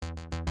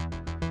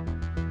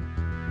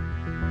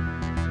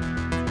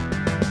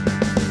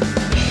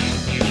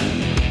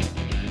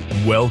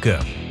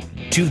Welcome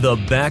to the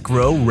Back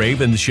Row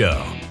Ravens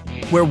Show,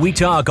 where we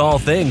talk all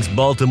things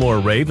Baltimore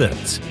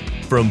Ravens,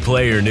 from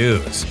player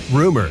news,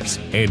 rumors,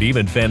 and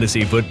even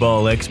fantasy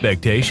football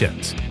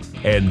expectations.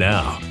 And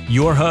now,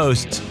 your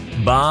hosts,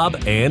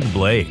 Bob and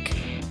Blake.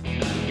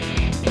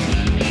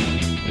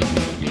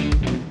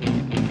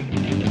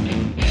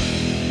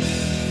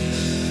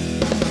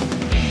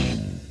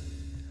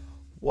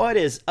 What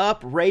is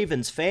up,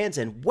 Ravens fans,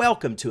 and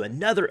welcome to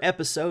another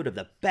episode of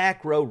the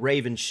Back Row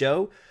Ravens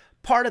Show,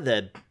 part of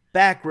the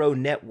Back Row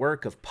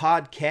network of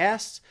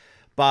podcasts.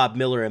 Bob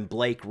Miller and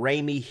Blake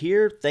Ramey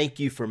here. Thank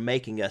you for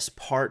making us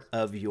part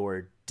of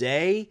your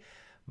day.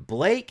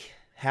 Blake,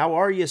 how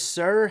are you,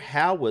 sir?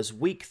 How was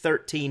Week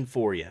 13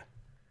 for you?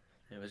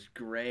 It was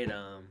great.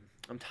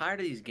 I'm tired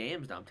of these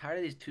games now. I'm tired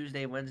of these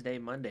Tuesday, Wednesday,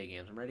 Monday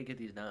games. I'm ready to get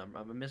these done.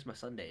 I'm gonna miss my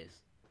Sundays.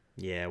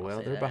 Yeah,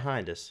 well, they're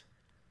behind us.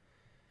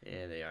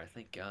 Yeah, they are.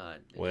 Thank God.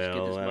 Well, just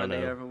get this I don't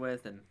Monday know. over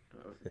with, and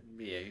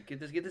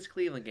get this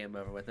Cleveland game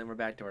over with, and we're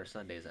back to our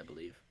Sundays, I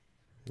believe.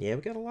 Yeah,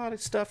 we got a lot of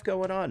stuff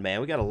going on,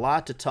 man. We got a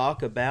lot to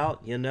talk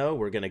about.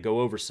 We're going to go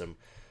over some,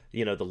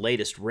 the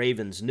latest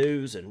Ravens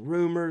news and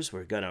rumors.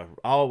 We're going to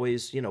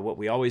always, what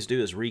we always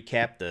do is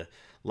recap the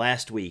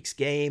last week's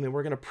game, and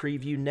we're going to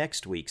preview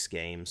next week's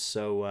game.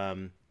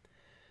 So,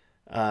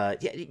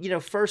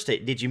 first,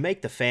 did you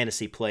make the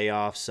fantasy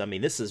playoffs? I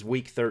mean, this is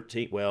week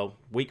 13,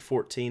 week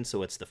 14,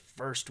 so it's the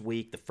first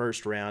week, the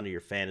first round of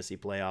your fantasy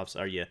playoffs.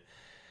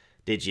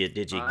 Did you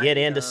get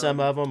into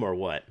some of them or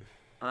what?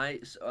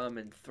 I'm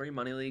in 3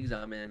 money leagues.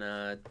 I'm in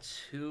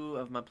 2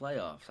 of my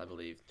playoffs, I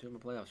believe. 2 of my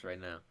playoffs right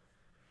now.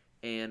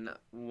 And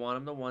one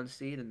I'm the 1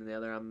 seed, and the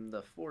other I'm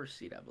the 4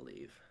 seed, I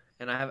believe.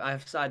 And I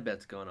have side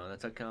bets going on.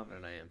 That's how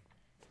confident I am.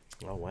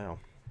 Oh, wow.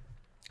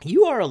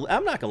 You are.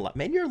 I'm not gonna lie,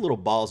 man. You're a little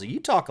ballsy. You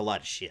talk a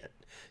lot of shit.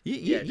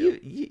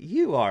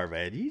 You are,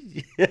 man.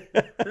 You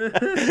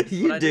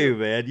do,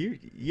 man.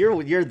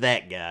 You're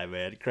that guy,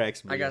 man. It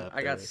cracks me up.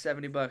 I got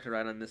 $70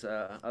 right on this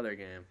other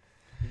game.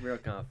 I'm real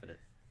confident.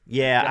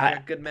 Yeah, I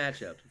got good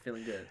matchups. I'm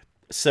feeling good.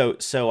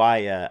 So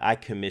I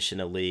commission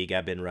a league.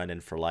 I've been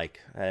running for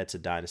it's a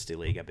dynasty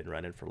league. I've been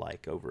running for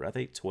over, I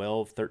think,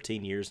 12,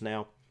 13 years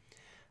now.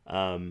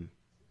 And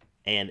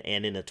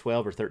in the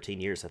 12 or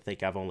 13 years, I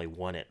think I've only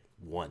won it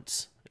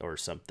once or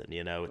something.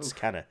 It's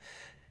kind of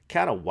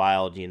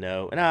wild,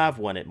 and I've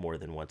won it more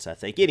than once, I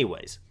think.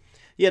 Anyways,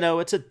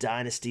 it's a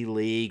dynasty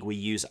league. We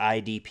use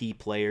IDP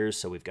players,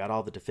 so we've got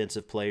all the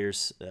defensive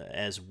players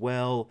as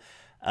well.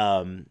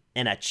 And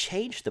I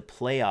changed the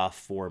playoff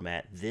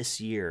format this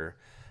year.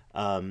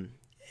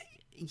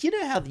 You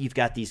know how you've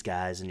got these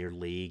guys in your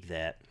league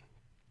that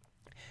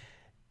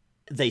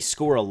they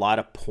score a lot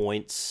of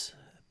points,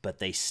 but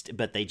they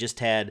just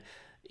had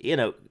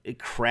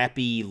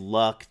crappy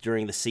luck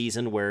during the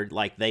season where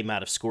they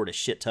might have scored a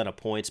shit ton of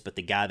points, but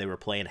the guy they were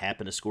playing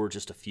happened to score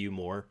just a few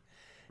more.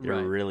 Right.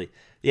 It really,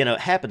 it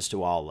happens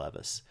to all of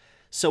us.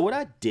 So what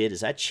I did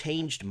is I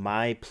changed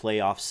my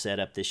playoff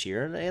setup this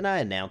year, and I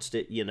announced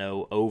it,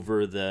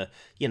 over the,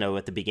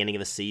 at the beginning of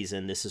the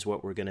season. This is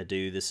what we're going to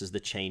do. This is the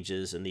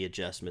changes and the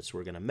adjustments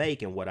we're going to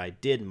make. And what I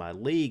did in my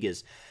league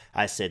is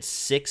I said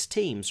 6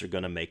 teams are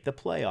going to make the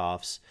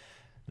playoffs.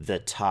 The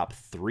top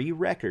 3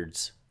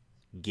 records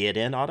get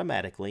in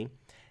automatically.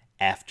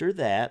 After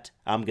that,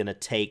 I'm going to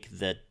take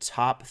the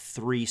top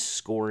 3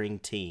 scoring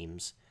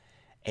teams,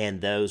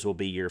 and those will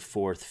be your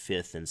 4th,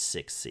 5th, and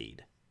 6th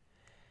seed.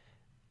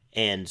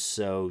 And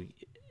so,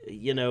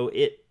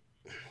 it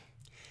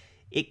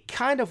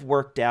kind of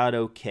worked out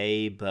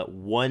okay, but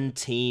one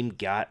team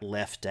got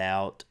left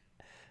out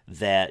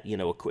that,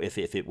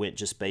 if it went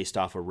just based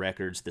off of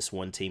records, this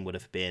one team would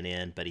have been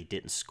in, but he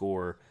didn't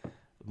score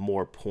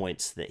more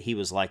points. That he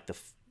was I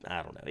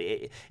don't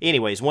know.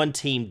 Anyways, one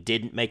team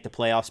didn't make the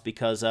playoffs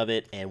because of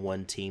it, and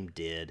one team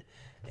did,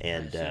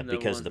 and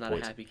because of the points.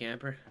 Not a happy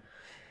camper.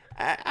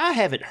 I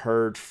haven't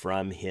heard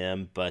from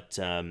him, but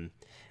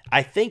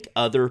I think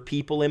other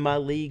people in my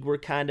league were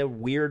kind of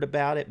weird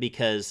about it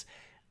because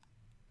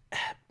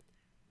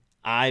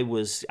I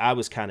was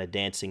kind of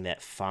dancing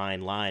that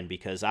fine line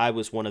because I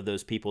was one of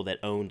those people that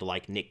owned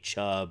Nick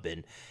Chubb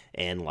and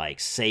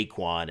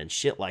Saquon and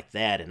shit like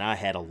that, and I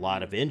had a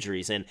lot of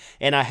injuries, and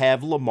I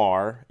have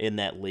Lamar in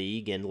that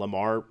league, and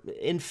Lamar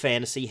in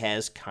fantasy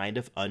has kind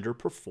of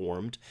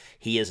underperformed.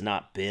 He's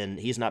not been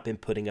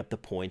putting up the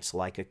points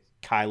like a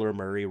Kyler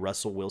Murray,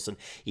 Russell Wilson,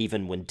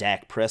 even when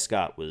Dak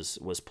Prescott was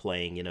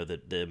playing,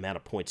 the amount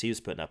of points he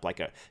was putting up, like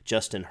a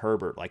Justin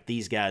Herbert,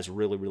 these guys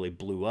really, really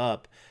blew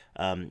up.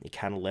 It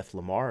kind of left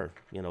Lamar,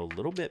 a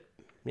little bit,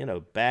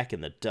 back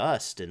in the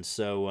dust. And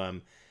so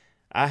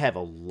I have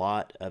a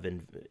lot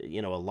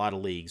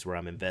of leagues where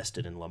I'm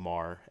invested in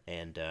Lamar,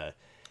 and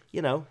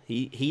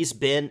he's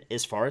been,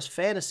 as far as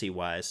fantasy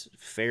wise,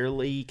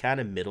 fairly kind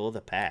of middle of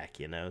the pack,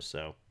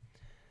 so.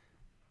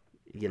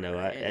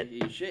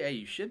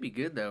 You should be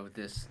good though with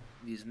these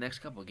next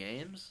couple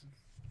games.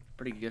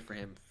 Pretty good for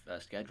him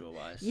schedule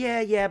wise.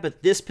 Yeah,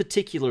 but this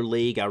particular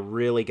league, I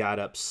really got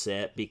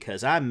upset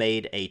because I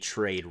made a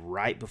trade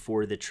right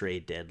before the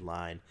trade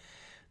deadline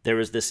there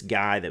was this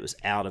guy that was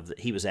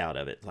he was out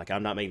of it. Like,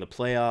 I'm not making the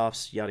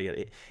playoffs, yada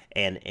yada,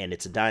 and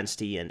it's a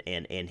dynasty,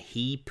 and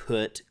he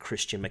put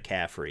Christian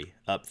McCaffrey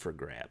up for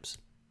grabs,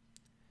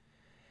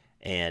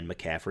 and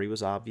McCaffrey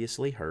was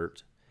obviously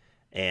hurt,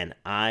 and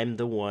I'm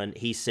the one.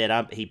 He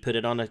said he put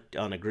it on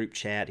a group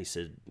chat. He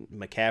said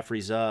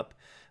McCaffrey's up.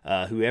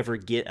 I'm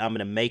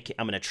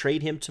gonna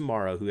trade him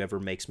tomorrow. Whoever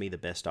makes me the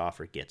best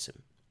offer gets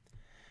him.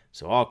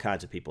 So all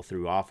kinds of people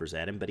threw offers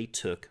at him, but he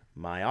took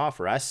my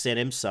offer. I sent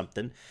him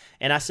something,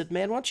 and I said,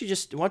 "Man, why don't you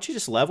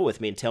just level with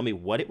me and tell me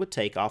what it would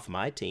take off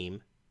my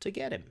team to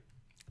get him?"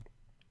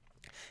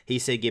 He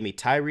said, "Give me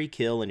Tyreek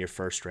Hill and your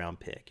first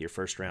round pick, your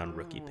first round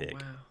rookie pick."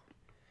 Wow.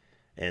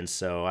 And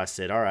so I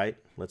said, "All right,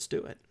 let's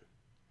do it."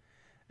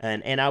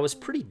 And I was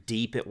pretty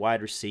deep at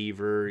wide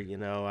receiver. You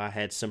know, I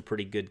had some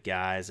pretty good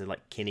guys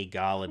like Kenny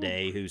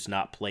Golladay, who's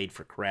not played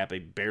for crap. He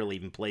barely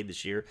even played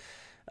this year.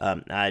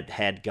 I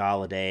had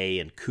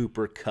Golladay and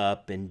Cooper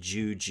Kupp and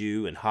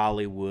Juju and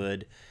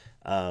Hollywood.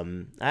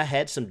 I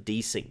had some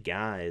decent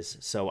guys,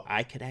 so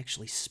I could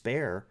actually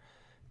spare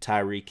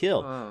Tyreek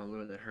Hill. Oh,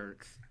 Lord, that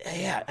hurts.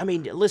 Yeah, I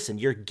mean, listen,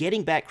 you're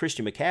getting back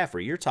Christian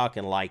McCaffrey. You're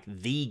talking like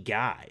the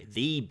guy,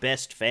 the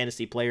best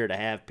fantasy player to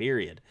have,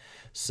 period.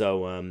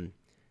 So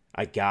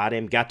I got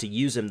to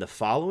use him the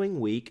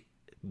following week.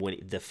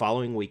 The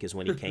following week is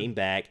when he came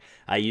back.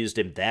 I used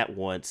him that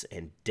once,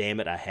 and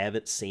damn it, I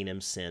haven't seen him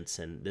since.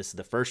 And this is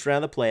the first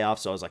round of the playoffs,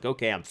 so I was like,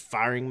 okay, I'm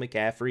firing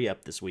McCaffrey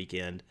up this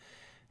weekend.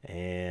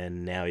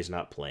 And now he's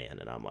not playing,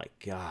 and I'm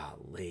like,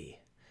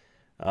 golly.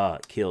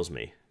 It kills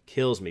me.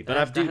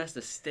 But that has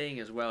to sting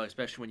as well,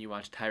 especially when you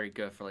watch Tyreek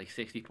go for like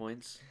 60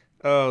 points.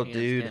 Oh,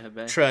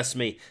 dude, trust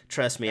me.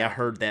 I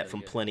heard that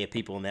from plenty of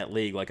people in that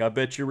league. Like, I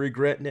bet you're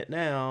regretting it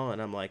now.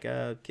 And I'm like,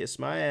 kiss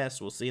my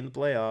ass. We'll see you in the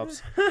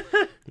playoffs.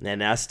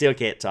 And I still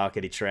can't talk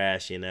any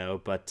trash, you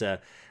know. But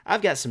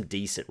I've got some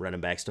decent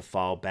running backs to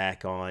fall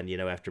back on, you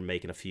know, after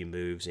making a few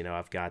moves. You know,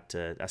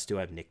 I still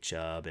have Nick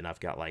Chubb, and I've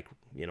got, like,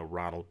 you know,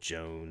 Ronald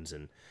Jones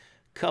and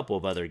a couple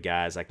of other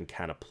guys I can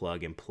kind of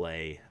plug and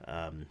play.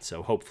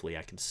 So hopefully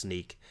I can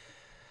sneak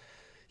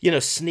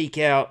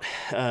out.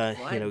 I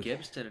had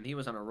Gibson, and he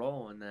was on a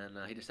roll, and then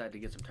he decided to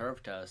get some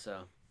turf to us.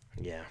 So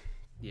yeah.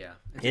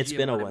 It's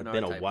been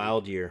a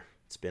wild year.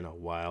 It's been a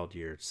wild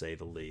year, to say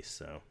the least.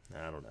 So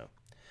I don't know.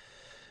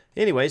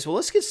 Anyways, well,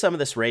 let's get some of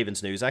this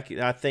Ravens news. I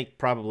think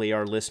probably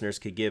our listeners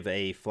could give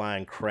a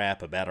flying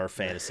crap about our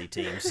fantasy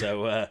team.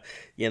 So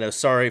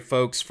sorry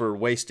folks for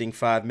wasting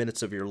 5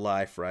 minutes of your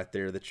life right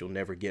there that you'll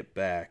never get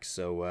back.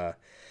 So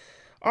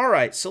all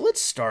right, so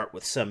let's start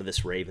with some of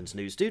this Ravens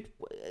news, dude.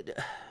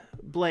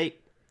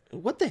 Blake,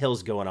 what the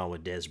hell's going on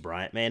with Dez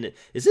Bryant, man?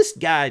 Is this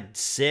guy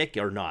sick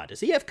or not? Does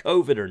he have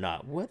COVID or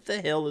not? What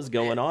the hell is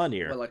going on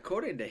here? Well,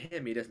 according to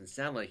him, he doesn't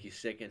sound like he's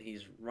sick, and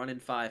he's running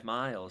 5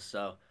 miles,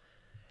 so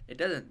it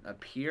doesn't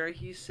appear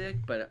he's sick.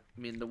 But I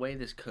mean, the way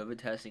this COVID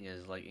testing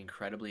is like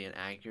incredibly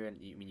inaccurate,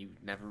 you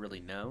never really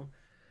know.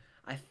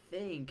 I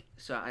think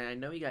so. I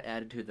know he got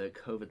added to the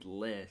COVID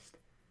list,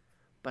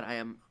 but I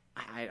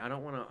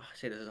don't want to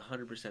say this is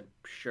 100%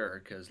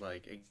 sure because,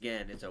 like,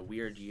 again, it's a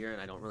weird year and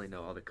I don't really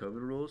know all the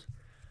COVID rules.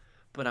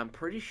 But I'm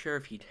pretty sure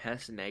if he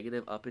tests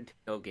negative up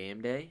until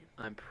game day,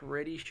 I'm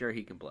pretty sure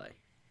he can play.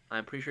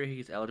 I'm pretty sure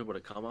he's eligible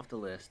to come off the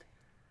list.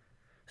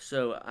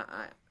 So,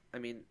 I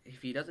mean,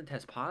 if he doesn't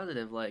test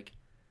positive, like,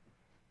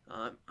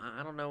 I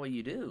don't know what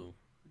you do,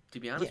 to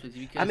be honest with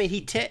you. Because I mean,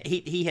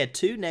 he had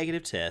 2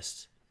 negative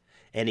tests,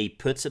 and he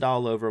puts it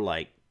all over,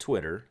 like,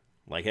 Twitter.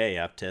 Like, hey,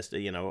 I've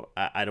tested, you know,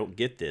 I don't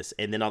get this.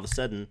 And then all of a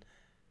sudden,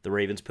 the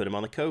Ravens put him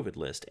on the COVID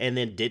list. And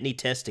then didn't he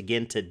test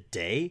again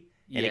today?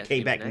 And it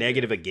came back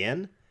negative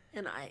again?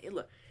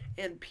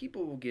 And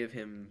people will give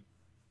him,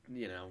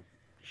 you know,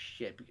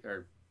 shit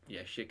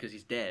because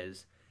he's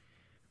Dez.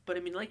 But I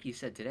mean, like you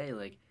said today,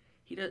 like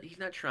he's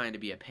not trying to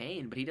be a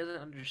pain, but he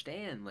doesn't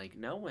understand. Like,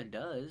 no one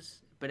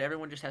does, but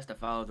everyone just has to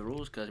follow the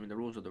rules because I mean the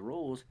rules are the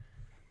rules.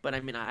 But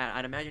I mean,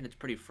 I'd imagine it's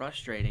pretty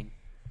frustrating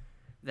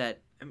that,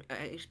 I mean,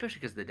 especially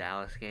because of the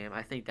Dallas game.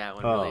 I think that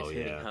one really is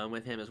hitting home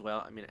with him as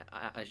well. I mean,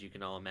 as you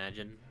can all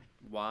imagine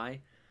why.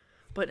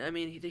 But, I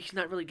mean, he's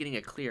not really getting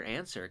a clear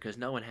answer because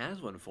no one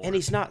has one for him. And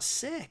he's not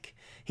sick.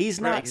 He's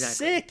not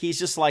sick. He's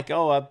just like,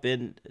 oh, I've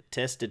been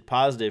tested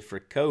positive for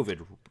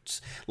COVID.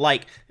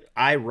 Like,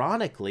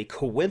 ironically,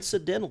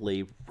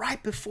 coincidentally,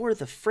 right before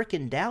the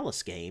frickin'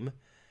 Dallas game.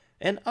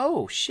 And,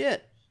 oh,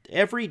 shit,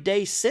 every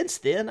day since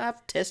then,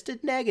 I've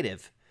tested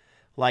negative.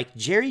 Like,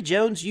 Jerry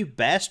Jones, you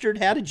bastard,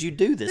 how did you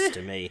do this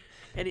to me?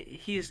 And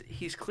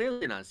he's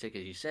clearly not sick,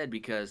 as you said,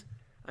 because,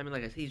 I mean,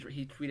 like, he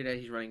tweeted out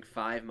he's running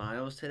 5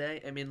 miles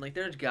today. I mean, like,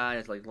 there's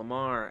guys like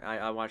Lamar.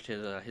 I watched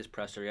his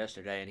presser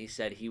yesterday, and he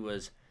said he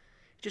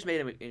just made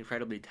him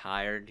incredibly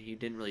tired. He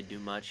didn't really do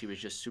much. He was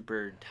just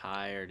super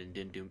tired and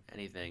didn't do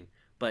anything.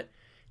 But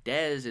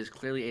Dez is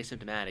clearly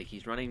asymptomatic.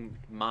 He's running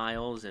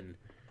miles, and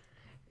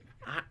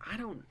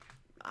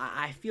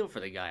I feel for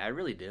the guy. I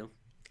really do.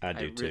 I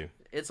do, too.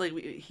 It's like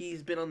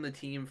he's been on the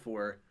team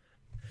for,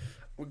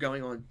 we're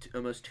going on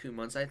almost 2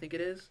 months, I think it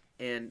is.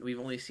 and we've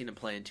only seen him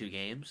play in 2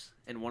 games.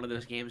 And one of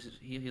those games,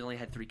 he only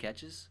had 3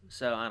 catches.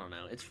 So I don't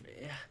know.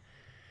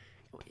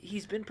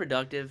 He's been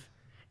productive,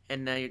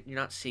 and now you're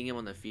not seeing him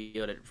on the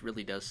field. It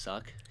really does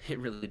suck. It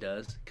really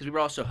does. Because we were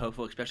also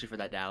hopeful, especially for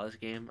that Dallas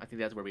game. I think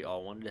that's where we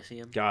all wanted to see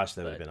him. Gosh,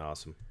 that would have been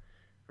awesome.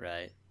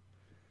 Right.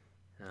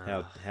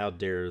 How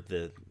dare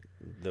the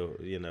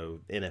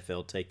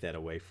NFL take that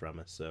away from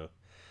us? So.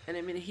 And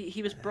I mean,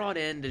 he was brought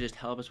in to just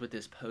help us with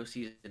this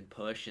postseason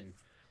push, and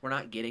we're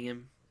not getting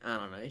him. I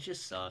don't know. It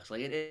just sucks.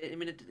 Like,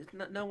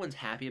 no one's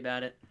happy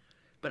about it,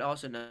 but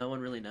also no one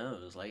really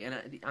knows. Like, and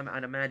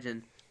I'd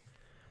imagine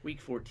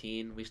week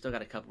 14, we still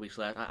got a couple weeks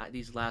left.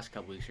 These last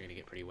couple weeks are gonna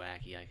get pretty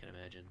wacky, I can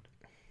imagine.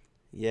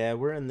 Yeah,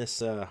 we're in this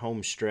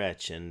home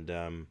stretch,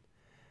 and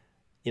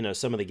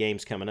some of the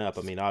games coming up.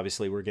 I mean,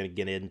 obviously, we're going to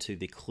get into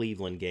the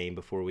Cleveland game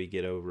before we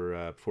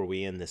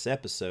end this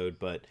episode.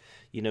 But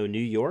New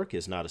York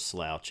is not a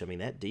slouch. I mean,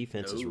 that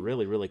defense has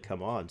really, really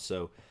come on.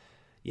 So,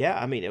 yeah,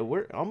 I mean,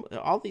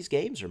 all these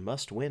games are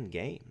must-win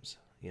games.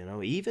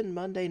 Even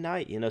Monday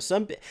night.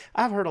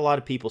 I've heard a lot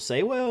of people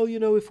say, well,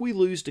 if we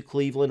lose to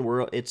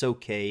Cleveland, it's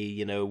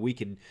okay. We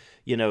can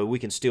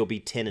still be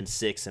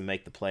 10-6 and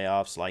make the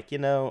playoffs. Like,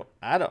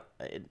 I don't.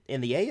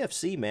 In the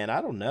AFC, man,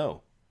 I don't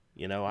know.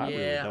 I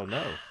really don't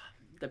know.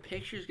 The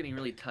picture's getting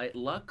really tight.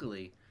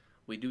 Luckily,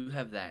 we do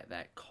have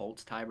that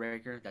Colts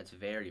tiebreaker. That's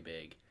very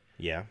big.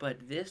 Yeah.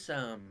 But this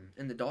and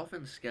the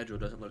Dolphins' schedule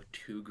doesn't look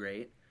too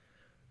great.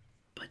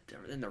 But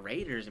in the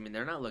Raiders, I mean,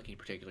 they're not looking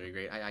particularly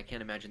great. I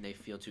can't imagine they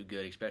feel too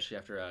good, especially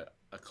after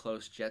a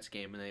close Jets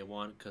game and they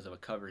won because of a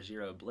cover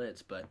 0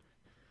 blitz. But,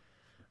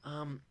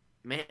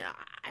 man,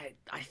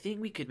 I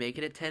think we could make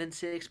it at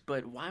 10-6.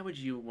 But why would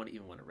you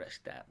even want to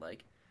risk that?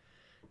 Like,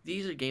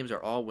 these games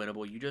are all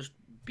winnable. You just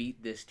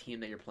beat this team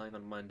that you're playing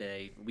on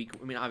Monday.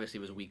 Obviously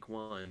it was week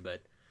 1,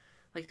 but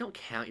like, don't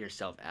count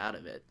yourself out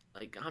of it.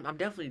 Like, I'm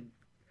definitely.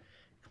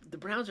 The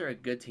Browns are a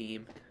good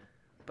team,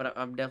 but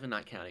I'm definitely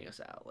not counting us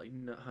out. Like,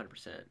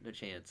 100%, no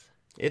chance.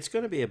 It's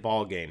going to be a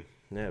ball game,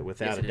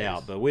 without a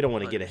doubt. But we don't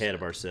want to get ahead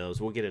of ourselves.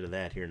 We'll get into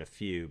that here in a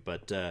few.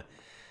 But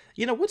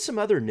what's some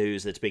other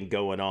news that's been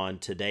going on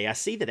today? I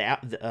see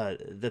that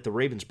the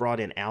Ravens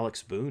brought in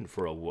Alex Boone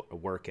for a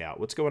workout.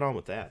 What's going on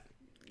with that?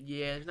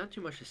 Yeah, there's not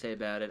too much to say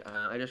about it.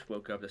 I just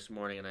woke up this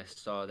morning and I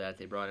saw that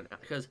they brought in,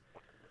 because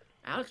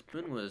Alex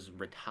Boone was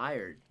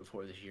retired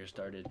before this year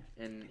started,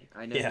 and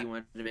I know he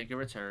wanted to make a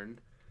return.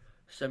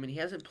 So, I mean, he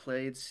hasn't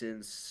played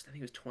since, I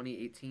think it was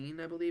 2018,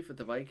 I believe, with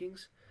the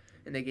Vikings,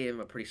 and they gave him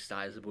a pretty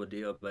sizable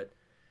deal. But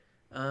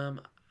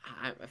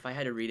if I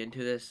had to read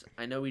into this,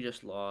 I know we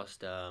just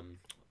lost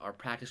our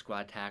practice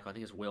squad tackle. I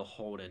think it's Will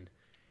Holden.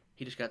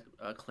 He just got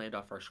claimed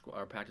off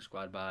our practice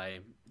squad by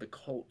the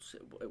Colts,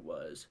 it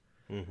was.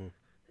 Mm-hmm.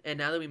 And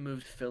now that we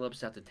moved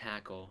Phillips out to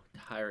tackle,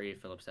 Tyree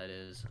Phillips, that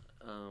is,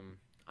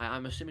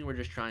 I'm assuming we're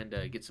just trying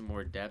to get some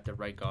more depth at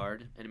right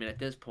guard. And, I mean, at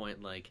this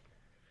point, like,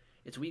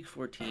 it's week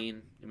 14.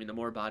 I mean, the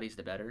more bodies,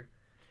 the better.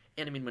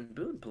 And, I mean, when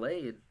Boone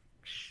played,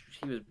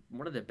 he was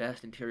one of the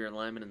best interior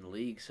linemen in the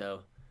league.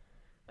 So,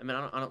 I mean,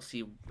 I don't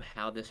see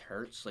how this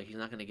hurts. Like, he's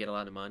not going to get a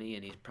lot of money,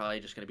 and he's probably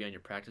just going to be on your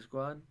practice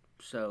squad.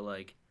 So,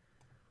 like,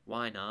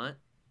 why not?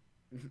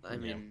 I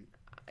mean...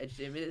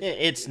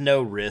 It's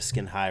no risk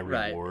and high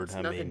reward. It's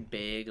nothing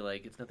big,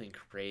 like, it's nothing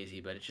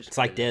crazy, but it's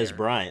like Dez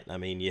Bryant. I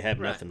mean, you have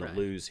nothing to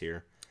lose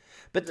here.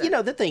 But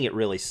exactly. The thing it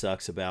really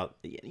sucks about,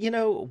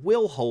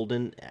 Will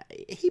Holden,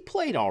 he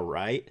played all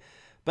right,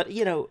 but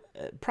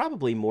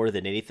probably more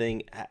than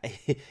anything,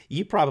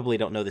 you probably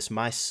don't know this.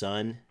 My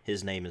son,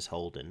 his name is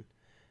Holden,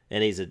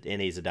 and he's a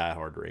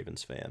diehard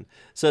Ravens fan.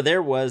 So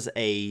there was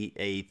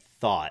a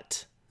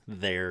thought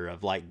there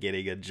of like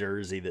getting a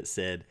jersey that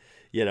said,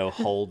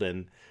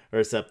 Holden.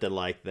 Or something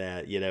like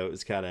that, it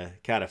was kind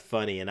of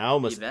funny, and I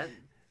almost,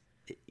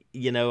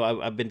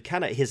 I've been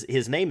kind of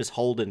his name is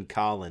Holden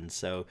Collins,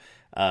 so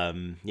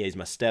he's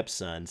my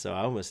stepson, so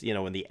I almost,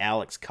 when the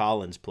Alex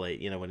Collins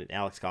played, when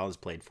Alex Collins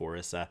played for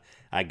us,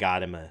 I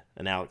got him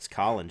an Alex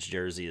Collins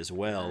jersey as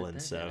well,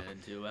 and so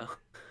didn't do well.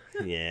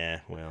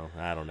 Yeah, well,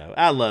 I don't know.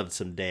 I loved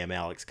some damn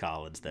Alex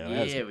Collins though.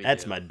 Yeah,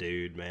 that's my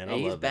dude, man. Hey, I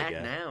love he's back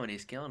that guy. now, and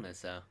he's killing it.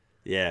 So.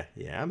 Yeah,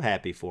 I'm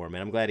happy for him,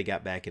 man. I'm glad he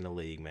got back in the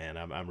league, man.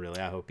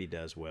 I hope he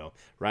does well.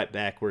 Right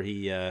back where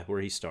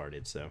he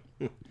started. So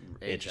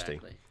interesting.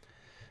 Exactly.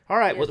 All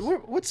right, yes.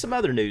 What's some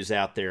other news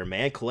out there,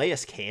 man? Calais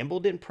Campbell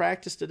didn't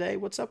practice today.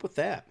 What's up with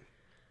that?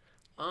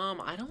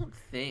 I don't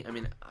think. I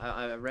mean,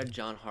 I read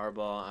John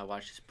Harbaugh. I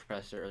watched his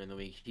presser earlier in the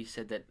week. He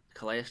said that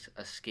Calais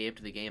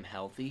escaped the game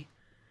healthy,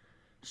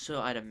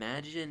 so I'd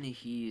imagine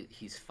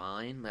he's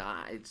fine.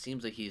 It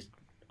seems like he's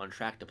on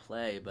track to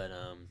play, but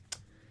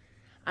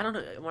I don't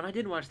know. When I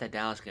did watch that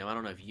Dallas game, I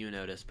don't know if you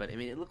noticed, but I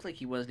mean, it looked like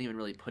he wasn't even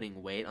really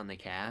putting weight on the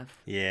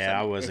calf. Yeah,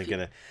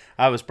 so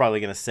I was probably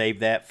gonna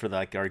save that for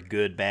like our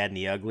good, bad, and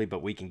the ugly,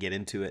 but we can get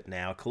into it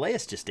now. Calais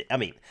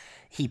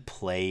he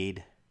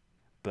played,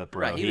 but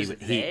bro, right, he was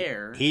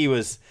there. He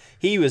was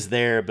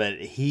there, but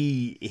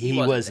he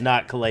was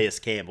not Calais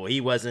Campbell.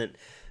 He wasn't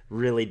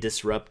really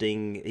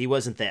disrupting. He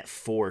wasn't that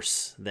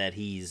force that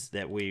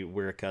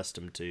we're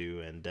accustomed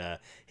to, and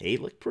he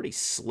looked pretty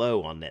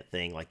slow on that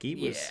thing. Like he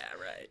was,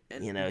 Yeah, right.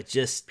 And it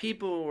just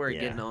people were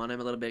getting on him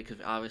a little bit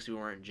because obviously we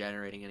weren't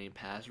generating any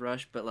pass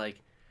rush, but like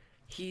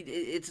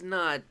it's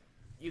not.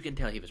 You can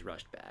tell he was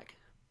rushed back.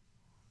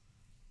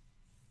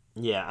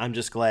 Yeah, I'm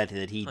just glad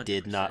that he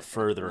did 100%. not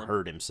further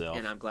hurt himself.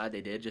 And I'm glad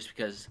they did, just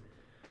because.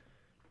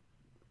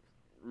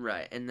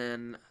 Right, and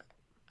then,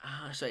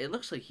 so it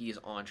looks like he's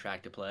on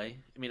track to play.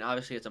 I mean,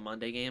 obviously it's a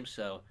Monday game,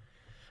 so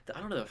I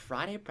don't know. The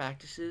Friday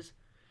practices,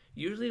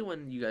 usually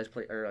when you guys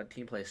play or a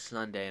team plays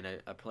Sunday and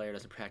a player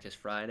doesn't practice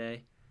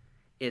Friday,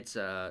 it's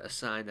a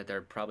sign that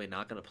they're probably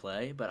not going to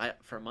play. But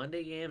for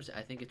Monday games,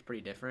 I think it's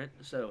pretty different.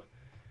 So.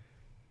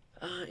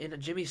 And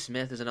Jimmy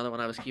Smith is another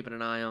one I was keeping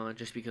an eye on,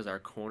 just because our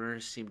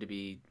corners seem to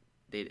be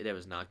they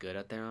was not good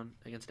out there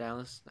against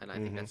Dallas, and I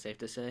think that's safe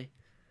to say.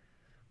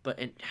 But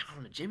I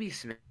don't know, Jimmy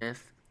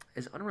Smith,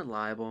 as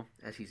unreliable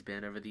as he's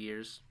been over the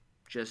years,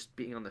 just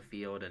being on the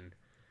field and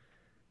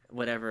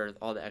whatever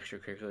all the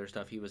extracurricular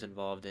stuff he was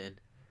involved in,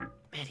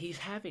 man, he's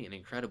having an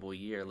incredible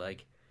year.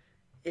 Like,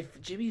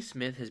 if Jimmy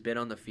Smith has been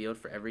on the field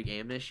for every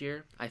game this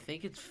year, I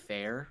think it's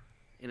fair,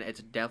 and it's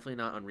definitely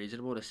not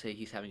unreasonable to say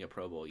he's having a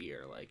Pro Bowl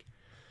year. Like.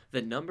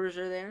 The numbers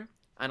are there.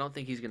 I don't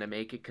think he's going to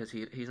make it because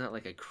he's not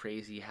like a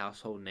crazy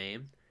household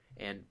name,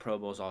 and Pro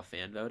Bowl's all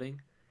fan voting.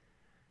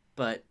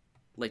 But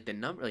like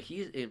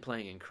he's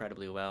playing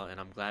incredibly well, and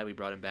I'm glad we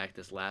brought him back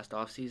this last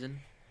offseason.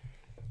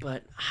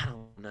 But I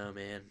don't know,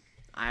 man.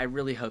 I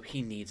really hope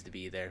he needs to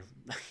be there.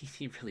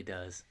 He really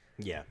does.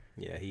 Yeah,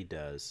 he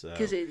does.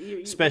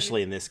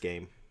 Especially in this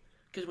game.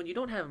 Because when you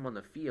don't have him on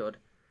the field,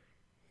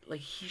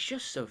 like he's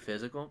just so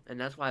physical, and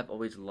that's why I've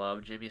always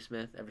loved Jimmy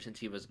Smith ever since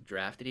he was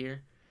drafted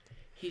here.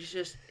 He's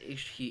just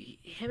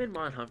him and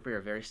Ron Humphrey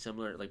are very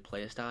similar, like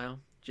play style.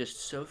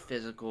 Just so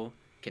physical,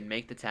 can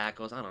make the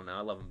tackles. I don't know.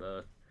 I love them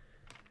both.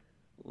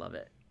 Love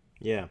it.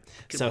 Yeah.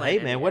 So hey,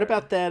 man, what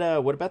about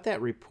that? What about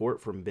that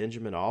report from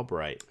Benjamin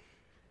Albright?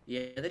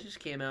 Yeah, they just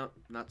came out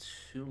not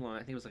too long. I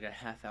think it was like a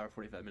half hour,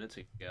 45 minutes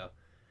ago.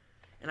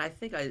 And I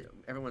think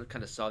everyone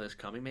kind of saw this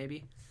coming.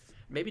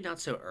 Maybe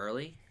not so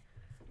early,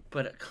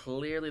 but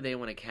clearly they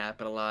want to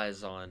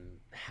capitalize on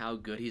how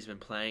good he's been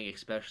playing,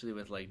 especially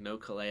with like no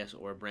Calais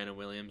or Brandon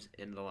Williams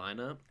in the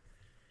lineup.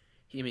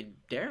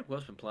 Derek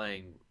Wolf's been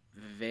playing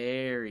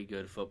very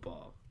good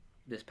football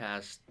this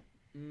past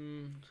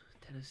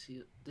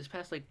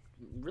like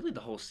really the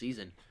whole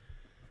season.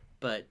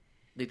 But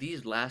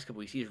these last couple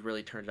weeks, he's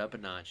really turned it up a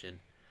notch, and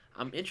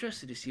I'm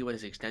interested to see what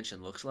his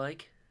extension looks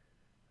like.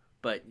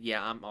 But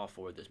yeah, I'm all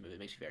for this move. It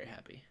makes me very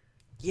happy.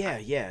 Yeah,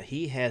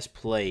 he has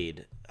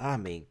played. I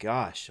mean,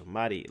 gosh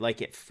almighty.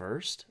 Like at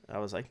first, I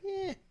was like,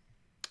 right.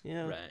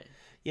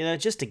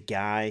 Just a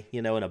guy,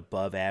 an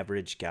above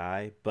average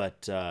guy.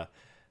 But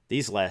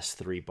these last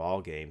 3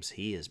 ball games,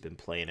 he has been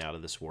playing out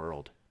of this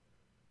world.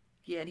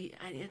 Yeah,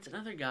 and it's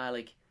another guy,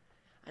 like,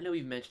 I know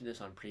we've mentioned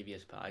this on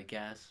previous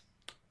podcasts.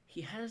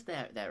 He has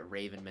that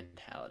Raven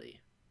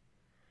mentality.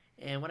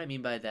 And what I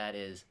mean by that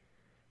is,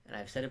 and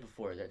I've said it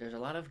before, there's a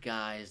lot of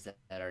guys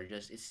that are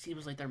just, it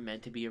seems like they're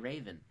meant to be a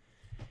Raven.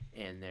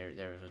 And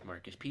there was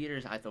Marcus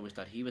Peters. I always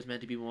thought he was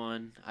meant to be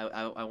one.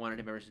 I wanted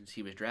him ever since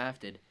he was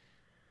drafted.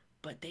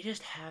 But they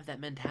just have that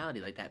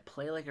mentality, like that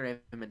play like a Raven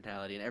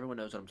mentality, and everyone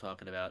knows what I'm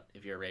talking about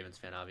if you're a Ravens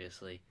fan,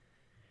 obviously.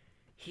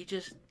 He's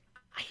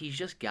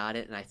just got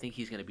it, and I think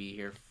he's going to be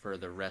here for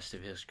the rest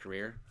of his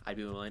career. I'd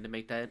be willing to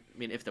make that. I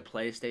mean, if the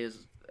play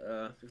translates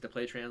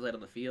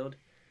on the field,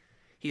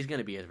 he's going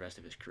to be here the rest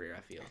of his career,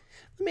 I feel.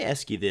 Let me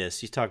ask you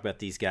this. You talk about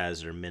these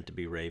guys that are meant to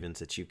be Ravens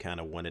that you kind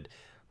of wanted.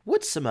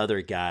 What's some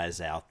other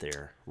guys out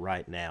there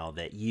right now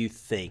that you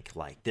think,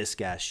 like, this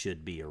guy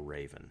should be a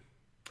Raven?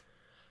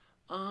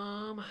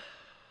 One,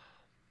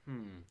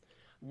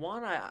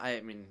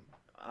 I mean,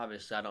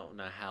 obviously I don't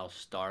know how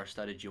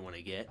star-studded you want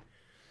to get.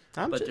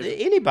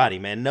 Anybody,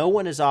 man. No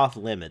one is off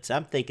limits.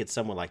 I'm thinking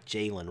someone like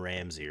Jalen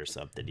Ramsey or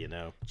something,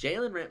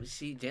 Jalen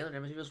Ramsey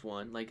was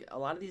one. Like, a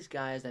lot of these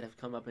guys that have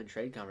come up in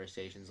trade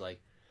conversations, like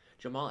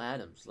Jamal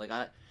Adams. Like,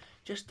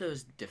 just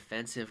those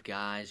defensive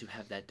guys who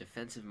have that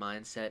defensive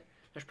mindset.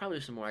 There's probably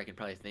some more I can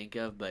probably think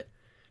of, but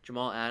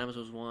Jamal Adams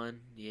was one.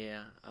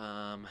 Yeah.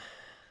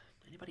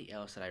 Anybody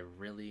else that I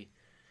really...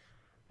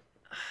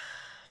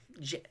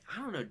 I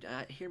don't know.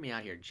 Hear me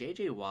out here.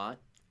 J.J. Watt.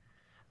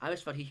 I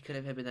always thought he could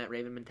have been that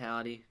Raven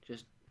mentality.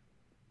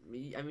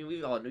 I mean,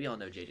 we all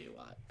know J.J.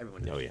 Watt.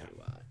 Everyone knows J.J.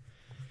 Watt.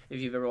 If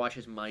you've ever watched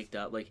his mic'd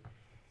up, like,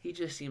 he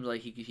just seems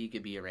like he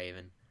could be a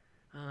Raven.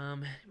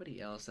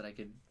 Anybody else that I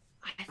could...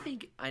 I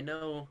think I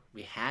know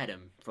we had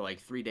him for like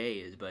 3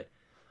 days, but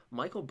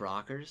Michael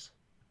Brockers,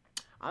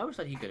 I always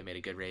thought he could have made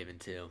a good Raven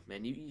too.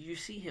 Man, you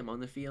see him on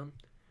the field,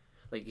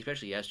 like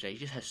especially yesterday, he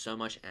just has so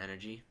much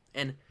energy.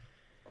 And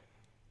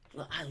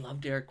I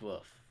love Derek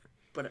Wolfe,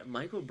 but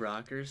Michael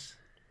Brockers,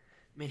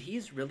 man,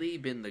 he's really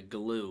been the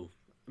glue.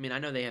 I mean, I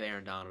know they have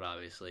Aaron Donald,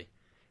 obviously.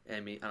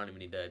 I mean, I don't even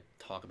need to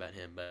talk about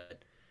him,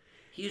 but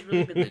he's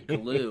really been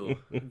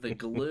the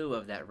glue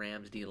of that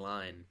Rams D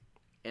line.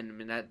 And I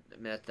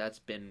mean that's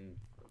been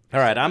All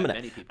right, I'm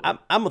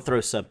gonna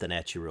throw something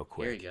at you real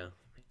quick. Here you go.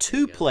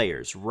 Two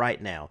players right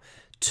now,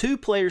 two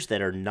players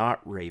that are not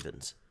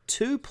Ravens,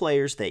 two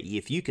players that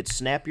if you could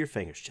snap your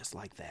fingers just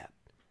like that,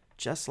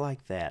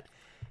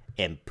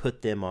 and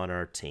put them on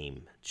our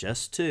team,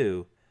 just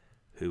two,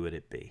 who would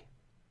it be?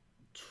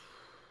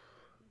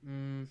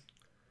 Let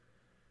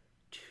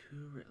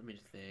me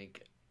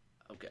think.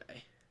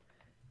 Okay,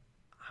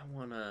 I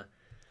wanna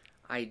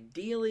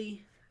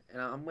ideally,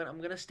 and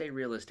I'm gonna stay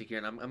realistic here,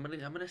 and I'm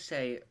gonna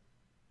say,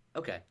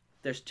 okay,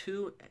 there's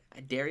two.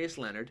 Darius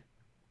Leonard.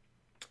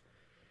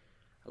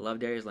 I love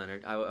Darius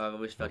Leonard. I've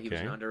always felt he was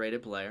an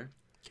underrated player.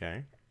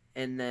 Okay.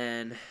 And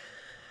then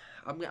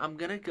I'm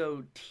gonna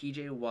go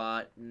T.J.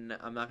 Watt. I'm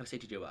not gonna say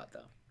T.J. Watt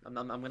though. I'm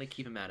gonna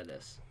keep him out of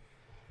this.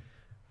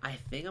 I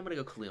think I'm gonna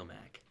go Khalil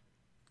Mack.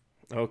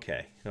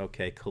 Okay.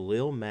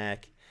 Khalil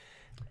Mack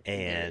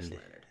and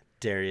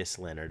Darius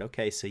Leonard.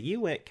 Okay, so you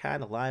went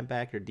kind of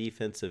linebacker,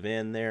 defensive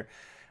end there.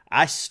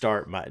 I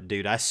start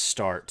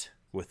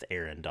with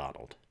Aaron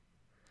Donald.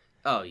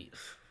 Oh.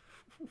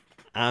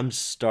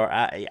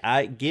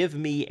 I give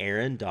me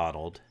Aaron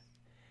Donald.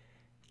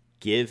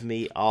 Give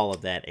me all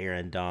of that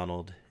Aaron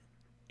Donald.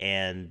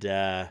 And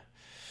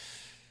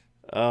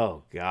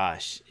oh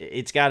gosh,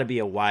 it's got to be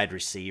a wide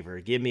receiver.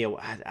 Give me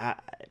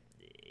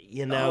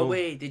Oh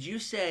wait, did you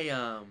say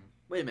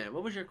wait a minute,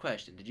 what was your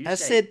question? I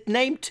said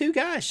name two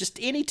guys, just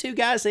any two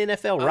guys in the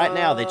NFL right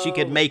now that you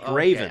could make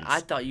Ravens. I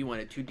thought you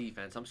wanted two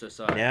defense. I'm so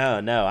sorry.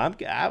 No,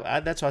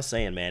 that's what I was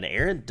saying, man.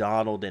 Aaron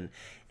Donald and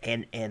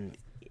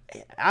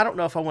I don't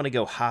know if I want to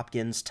go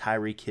Hopkins,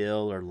 Tyreek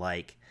Hill, or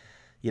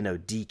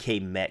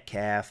DK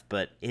Metcalf,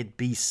 but it'd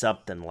be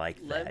something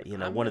like that.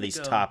 One of these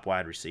top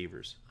wide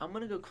receivers. I'm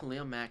going to go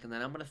Khalil Mack, and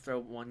then I'm going to throw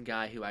one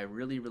guy who I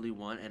really, really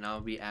want, and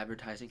I'll be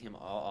advertising him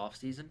all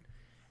offseason,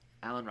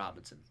 Allen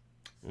Robinson.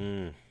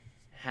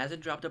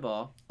 Hasn't dropped a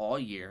ball all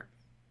year.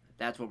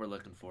 That's what we're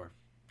looking for.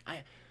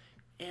 I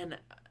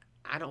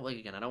don't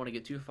want to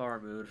get too far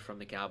removed from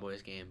the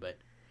Cowboys game, but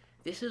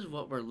this is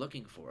what we're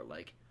looking for.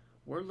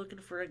 We're looking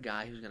for a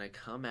guy who's going to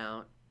come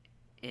out,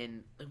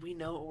 and we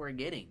know what we're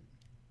getting.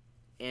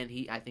 And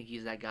I think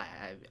he's that guy.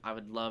 I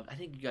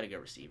think you got to go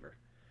receiver.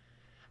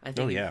 I'm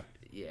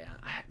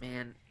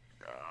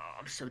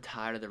so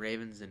tired of the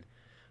Ravens, and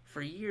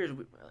for years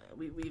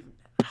we've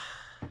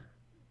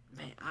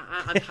man,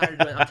 I'm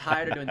tired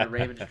of doing the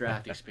Ravens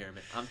draft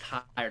experiment. I'm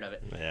tired of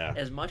it. Yeah.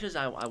 As much as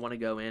I want to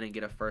go in and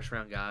get a first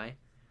round guy,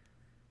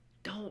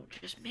 don't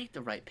just make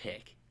the right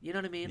pick. You know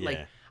what I mean?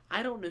 Yeah.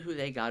 I don't know who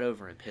they got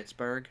over in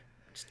Pittsburgh,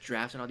 just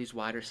drafting all these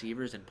wide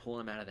receivers and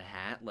pulling them out of the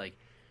hat.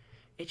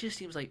 It just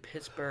seems like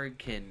Pittsburgh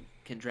can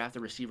draft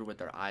a receiver with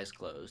their eyes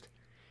closed.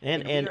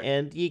 And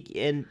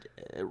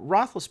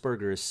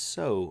Roethlisberger is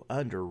so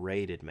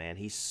underrated, man.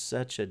 He's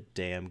such a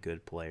damn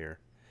good player.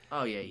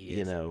 Oh yeah, he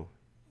is.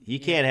 You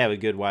can't have a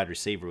good wide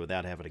receiver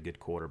without having a good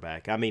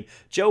quarterback. I mean,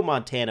 Joe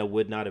Montana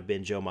would not have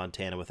been Joe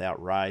Montana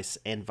without Rice,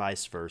 and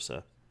vice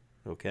versa.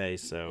 Okay,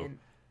 so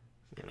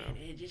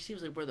it just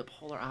seems like we're the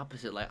polar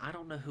opposite. I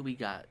don't know who we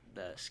got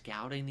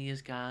scouting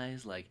these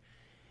guys.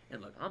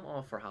 And look, I'm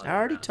all for Hollywood. I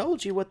already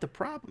told you what the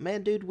problem,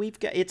 man, dude. We've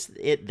got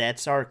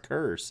that's our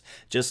curse.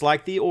 Just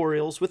like the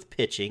Orioles with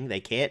pitching,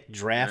 they can't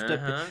draft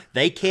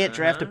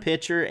draft a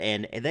pitcher,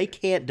 and they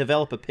can't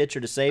develop a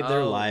pitcher to save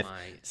their life.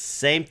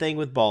 Same thing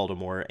with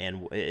Baltimore,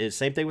 and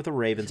same thing with the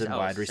Ravens and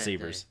wide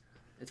receivers.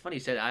 It's funny you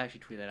said. I actually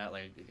tweeted that out.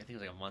 I think it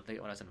was a month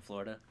ago when I was in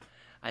Florida.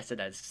 I said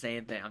that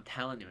same thing. I'm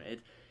telling you,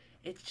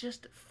 it's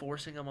just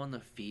forcing them on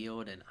the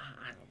field, and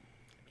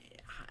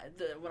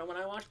when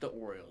I watch the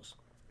Orioles,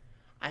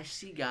 I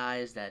see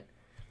guys that,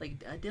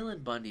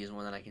 Dylan Bundy is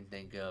one that I can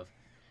think of.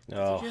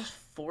 Oh. To just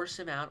force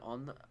him out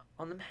on the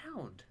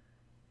mound,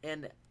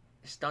 and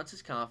stunts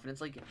his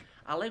confidence.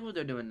 I like what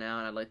they're doing now,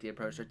 and I like the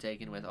approach they're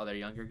taking with all their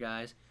younger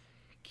guys,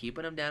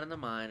 keeping them down in the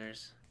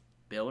minors,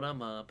 build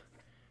them up,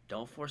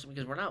 don't force them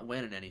because we're not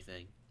winning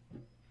anything.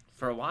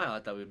 For a while,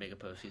 I thought we'd make a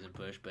postseason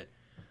push, but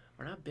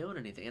we're not building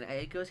anything, and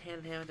it goes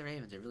hand in hand with the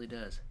Ravens. It really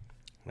does.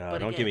 No,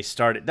 don't get me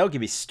started. Don't get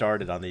me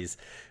started on these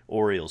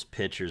Orioles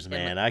pitchers,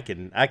 man. I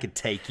can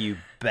take you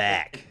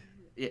back.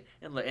 Yeah,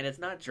 and it's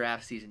not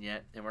draft season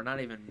yet, and we're not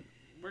even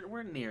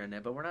we're nearing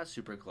it, but we're not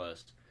super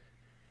close.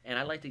 And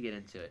I'd like to get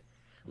into it.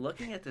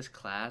 Looking at this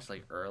class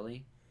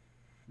early,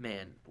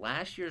 man,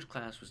 last year's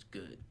class was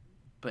good,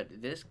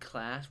 but this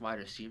class, wide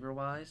receiver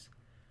wise,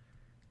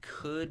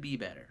 could be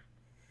better,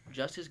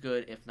 just as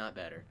good, if not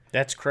better.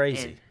 That's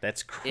crazy.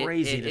 That's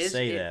crazy to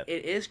say that.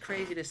 It is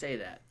crazy to say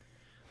that.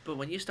 But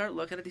when you start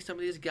looking at some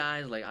of these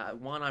guys,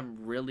 one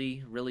I'm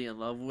really, really in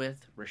love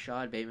with,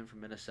 Rashad Bateman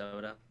from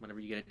Minnesota. Whenever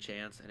you get a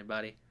chance,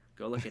 anybody,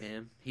 go look at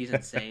him. He's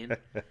insane.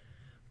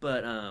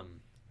 But, man,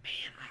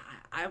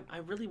 I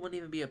really wouldn't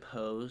even be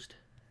opposed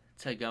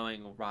to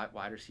going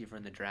wide receiver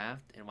in the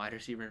draft and wide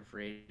receiver in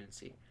free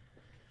agency.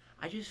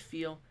 I just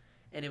feel,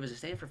 and it was the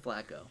same for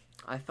Flacco,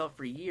 I felt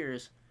for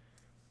years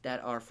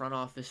that our front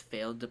office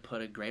failed to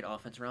put a great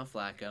offense around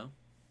Flacco,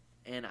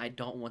 and I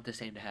don't want the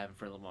same to happen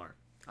for Lamar.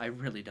 I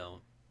really don't.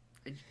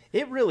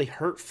 It really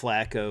hurt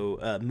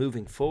Flacco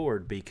moving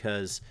forward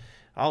because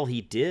all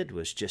he did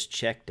was just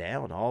check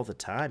down all the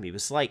time. He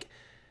was like,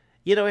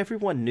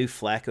 everyone knew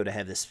Flacco to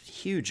have this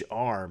huge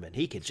arm, and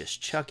he could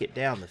just chuck it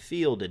down the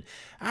field. And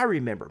I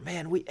remember,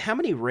 man, how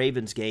many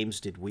Ravens games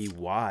did we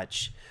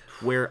watch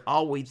where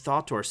all we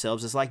thought to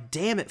ourselves is like,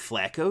 damn it,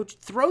 Flacco,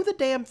 throw the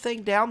damn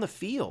thing down the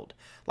field.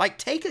 Like,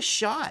 take a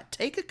shot.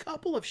 Take a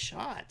couple of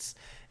shots.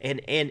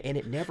 And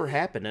it never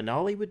happened. And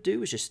all he would do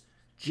was just,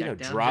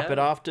 drop it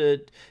off to,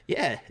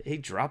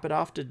 he'd drop it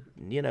off to,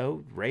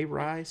 Ray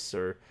Rice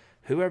or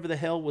whoever the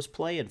hell was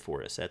playing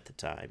for us at the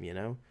time,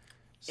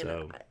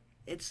 So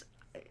it's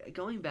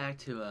going back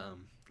to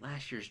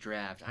last year's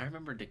draft. I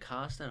remember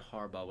DeCosta and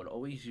Harbaugh would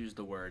always use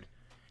the word,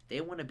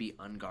 they want to be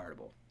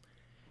unguardable.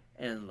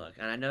 And look,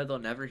 and I know they'll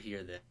never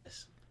hear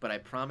this, but I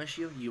promise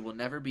you, you will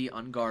never be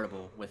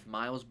unguardable with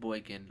Miles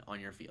Boykin on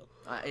your field.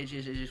 It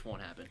just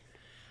won't happen.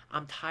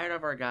 I'm tired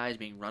of our guys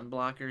being run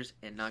blockers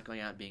and not going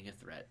out and being a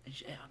threat.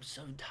 I'm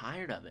so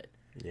tired of it.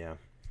 Yeah.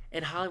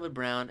 And Hollywood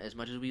Brown, as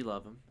much as we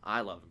love him, I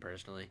love him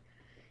personally,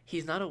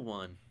 he's not a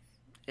 1.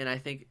 And I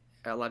think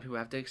a lot of people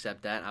have to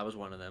accept that. I was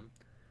one of them.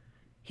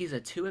 He's a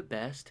 2 at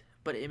best,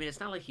 but I mean, it's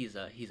not like he's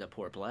a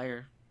poor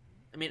player.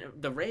 I mean,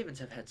 the Ravens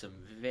have had some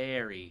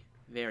very,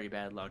 very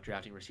bad luck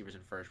drafting receivers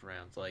in first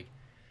rounds. Like,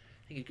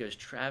 I think it goes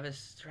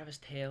Travis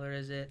Taylor,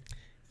 is it?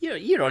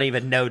 You don't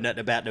even know nothing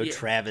about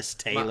Travis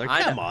Taylor.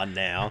 Come on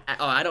now.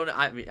 I don't know.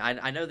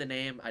 I know the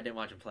name. I didn't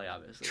watch him play,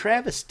 obviously.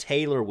 Travis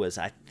Taylor was,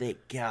 I think,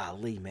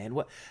 golly, man.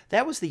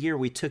 That was the year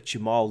we took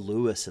Jamal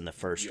Lewis in the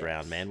first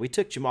round, man. We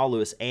took Jamal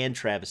Lewis and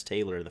Travis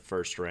Taylor in the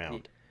first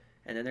round.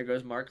 And then there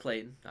goes Mark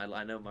Clayton.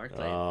 I know Mark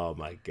Clayton. Oh,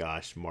 my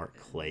gosh, Mark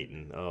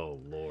Clayton. Oh,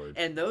 Lord.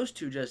 And those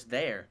two just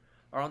there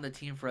are on the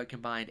team for a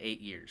combined 8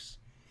 years.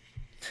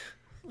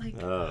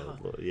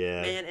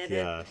 Yeah.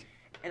 Man,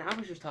 and I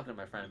was just talking to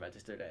my friend about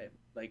this the other day.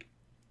 Like,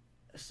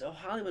 so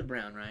Hollywood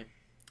Brown, right?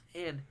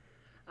 And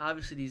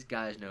obviously these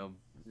guys know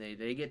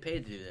they get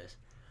paid to do this.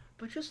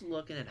 But just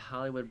looking at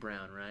Hollywood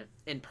Brown, right?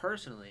 And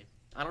personally,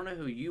 I don't know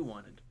who you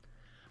wanted.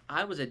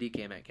 I was a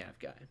DK Metcalf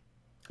guy.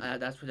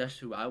 That's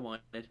who I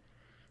wanted.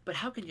 But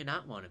how can you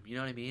not want him? You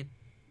know what I mean?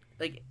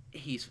 Like,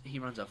 he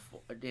runs a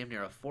damn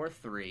near a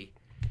 4.3.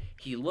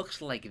 He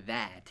looks like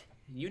that.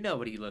 You know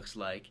what he looks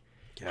like.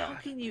 God.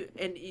 How can you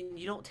and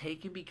you don't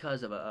take him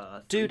because of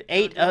a dude?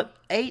 8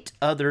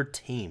 other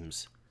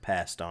teams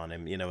passed on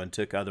him, and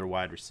took other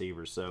wide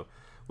receivers. So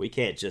we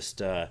can't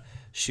just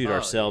shoot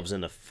ourselves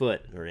in the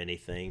foot or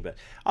anything. But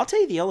I'll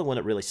tell you, the other one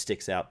that really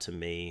sticks out to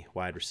me,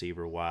 wide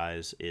receiver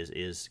wise,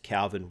 is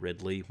Calvin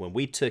Ridley. When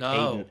we took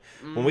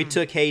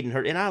Hayden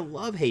Hurst, and I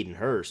love Hayden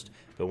Hurst,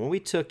 but when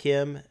we took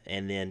him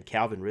and then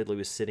Calvin Ridley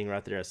was sitting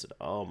right there, I said,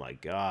 "Oh my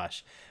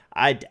gosh."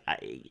 I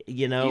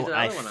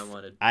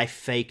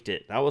faked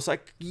it. I was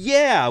like,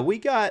 yeah, we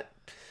got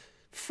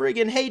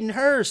friggin' Hayden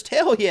Hurst.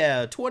 Hell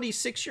yeah,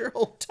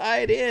 26-year-old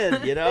tight end.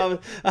 I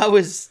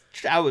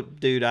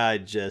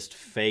just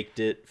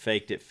faked it.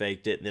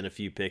 And then a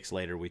few picks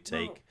later, we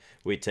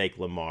take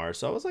Lamar.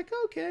 So I was like,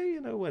 okay,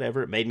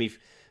 whatever.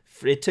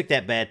 It took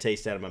that bad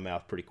taste out of my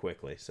mouth pretty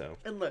quickly. So.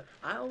 And look,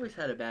 I always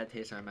had a bad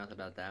taste in my mouth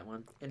about that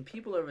one. And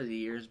people over the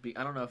years,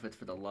 I don't know if it's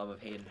for the love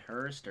of Hayden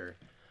Hurst or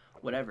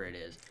whatever it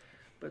is,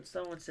 but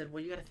someone said,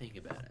 well, you got to think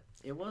about it.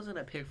 It wasn't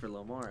a pick for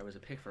Lamar. It was a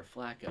pick for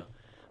Flacco.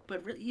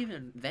 But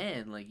even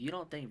then, you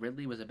don't think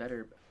Ridley was a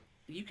better...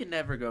 You can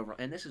never go wrong.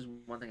 And this is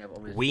one thing I've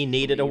always... We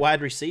needed a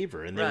wide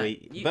receiver, and then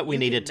we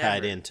needed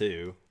tight end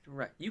too.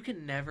 Right. You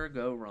can never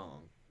go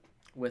wrong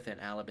with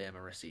an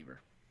Alabama receiver.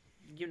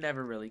 You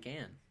never really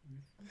can.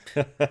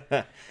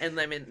 And,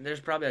 there's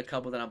probably a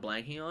couple that I'm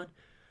blanking on,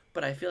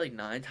 but I feel like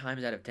 9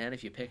 times out of 10,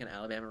 if you pick an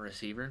Alabama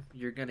receiver,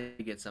 you're going to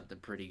get something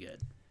pretty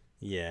good.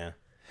 Yeah.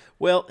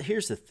 Well,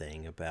 here's the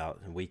thing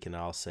and we can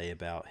all say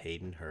about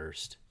Hayden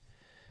Hurst,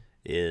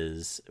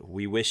 is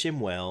we wish him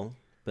well,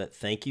 but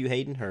thank you,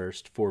 Hayden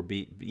Hurst, for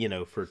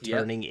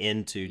turning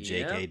into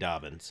J.K.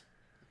 Dobbins.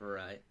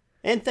 Right.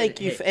 And thank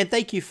you,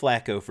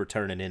 Flacco, for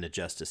turning into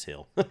Justice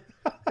Hill.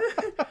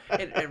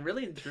 and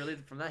really and truly,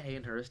 from that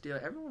Hayden Hurst deal,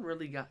 everyone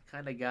really got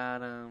a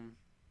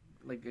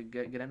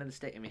good end of the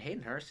state. I mean,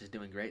 Hayden Hurst is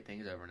doing great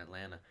things over in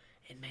Atlanta,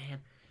 and man,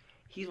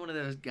 he's one of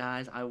those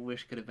guys I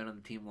wish could have been on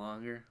the team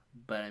longer.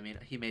 But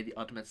he made the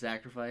ultimate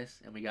sacrifice,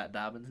 and we got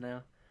Dobbins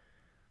now.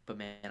 But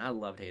man, I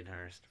loved Hayden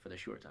Hurst for the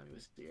short time he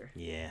was here.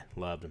 Yeah,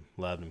 loved him.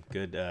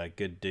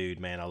 Good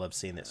dude, man. I love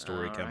seeing that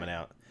story coming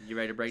out. You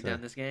ready to break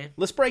down this game?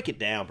 Let's break it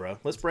down, bro.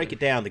 Let's break it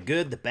down. The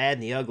good, the bad,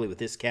 and the ugly with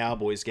this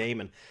Cowboys game.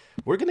 And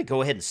we're going to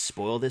go ahead and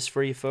spoil this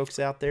for you folks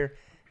out there.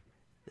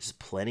 There's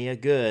plenty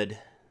of good,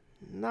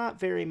 not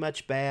very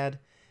much bad,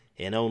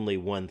 and only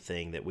one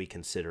thing that we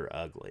consider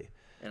ugly.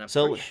 And I'm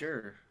pretty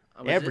sure.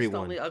 Was this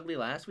only ugly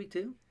last week,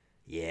 too?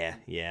 Yeah.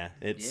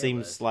 It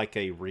seems like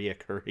a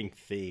reoccurring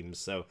theme.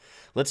 So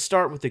let's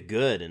start with the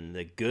good. And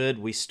the good,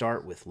 we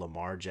start with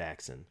Lamar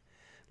Jackson.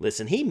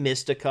 Listen, he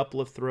missed a couple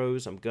of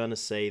throws. I'm going to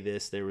say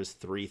this. There was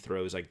 3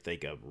 throws I can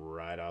think of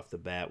right off the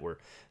bat where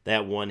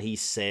that one he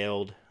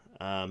sailed,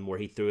 where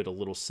he threw it a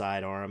little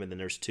sidearm, and then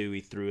there's 2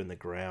 he threw in the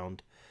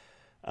ground.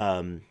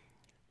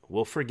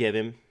 We'll forgive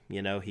him.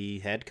 he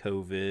had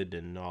COVID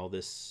and all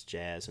this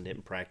jazz and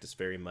didn't practice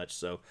very much,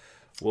 so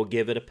we'll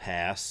give it a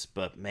pass.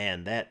 But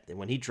man,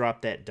 when he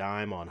dropped that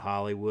dime on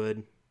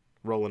Hollywood,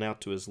 rolling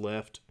out to his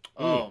left.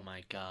 Oh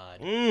my God.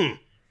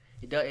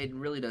 It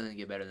really doesn't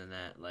get better than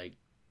that. Like,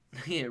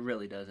 it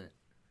really doesn't.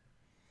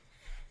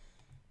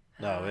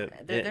 No,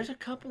 there's a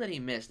couple that he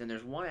missed, and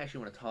there's one I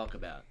actually want to talk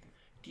about.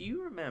 Do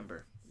you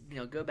remember?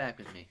 Go back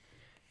with me.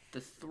 The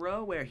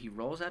throw where he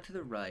rolls out to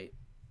the right,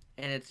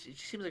 and it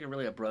seems like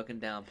a broken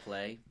down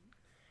play,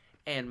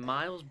 and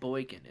Miles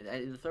Boykin.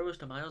 The throw was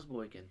to Miles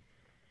Boykin,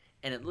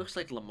 and it looks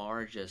like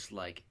Lamar just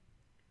like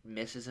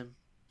misses him.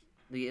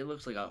 It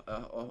looks like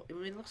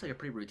it looks like a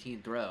pretty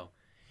routine throw,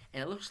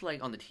 and it looks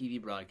like on the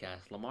TV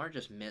broadcast Lamar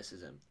just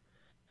misses him.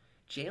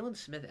 Jalen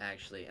Smith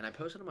actually, and I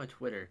posted on my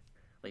Twitter,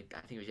 like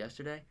I think it was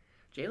yesterday.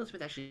 Jalen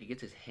Smith actually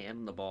gets his hand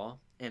on the ball,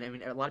 and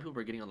a lot of people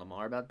were getting on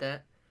Lamar about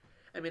that.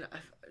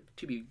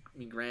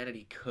 Granted,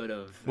 he could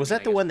have. Was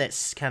that the one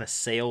that kind of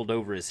sailed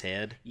over his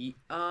head?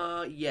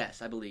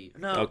 Yes, I believe.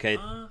 No. Okay.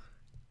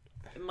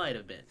 It might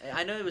have been.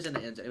 I know it was in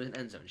the end zone. It was an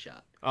end zone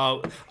shot.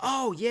 Yeah.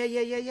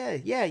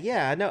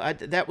 I know.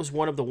 That was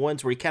one of the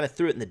ones where he kind of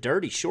threw it in the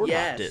dirt. He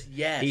short-hopped it.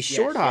 Yes. He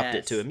short-hopped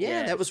it to him.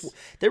 Yeah, yes.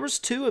 There was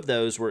two of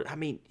those where,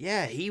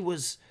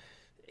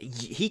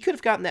 he could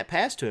have gotten that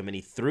pass to him, and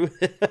he threw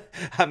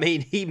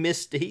it. He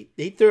missed. He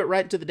threw it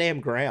right into the damn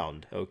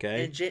ground.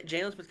 Okay. And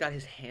Jalen Smith got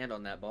his hand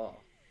on that ball.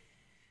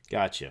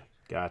 Gotcha.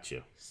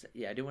 So,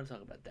 yeah, I do want to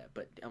talk about that,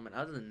 but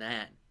other than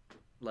that,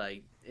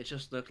 like it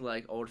just looked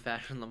like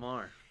old-fashioned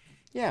Lamar.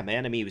 Yeah,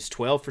 man. He was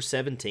 12 for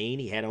 17.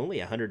 He had only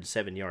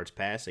 107 yards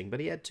passing, but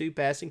he had 2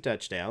 passing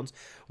touchdowns,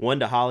 one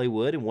to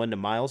Hollywood and one to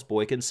Miles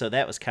Boykin. So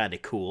that was kind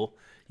of cool,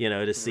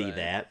 to see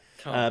that.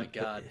 Oh my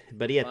God!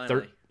 But he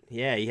had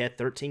he had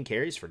 13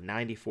 carries for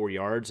 94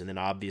 yards, and then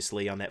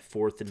obviously on that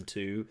 4th and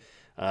 2,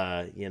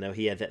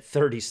 he had that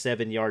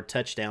 37-yard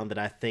touchdown that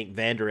I think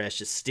Vander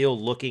Esch is still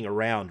looking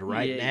around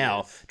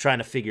now, trying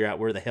to figure out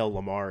where the hell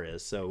Lamar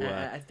is. So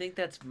I think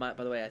that's by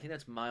the way, I think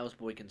that's Miles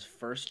Boykin's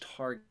first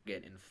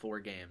target in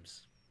 4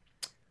 games.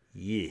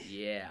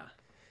 Yeah.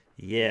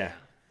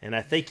 And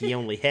I think he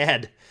only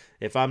had,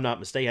 if I'm not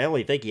mistaken,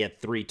 he had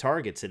 3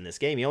 targets in this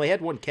game. He only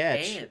had 1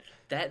 catch. And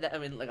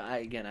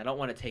I don't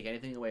want to take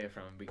anything away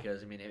from him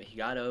because he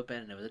got open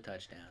and it was a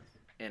touchdown,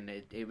 and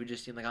it would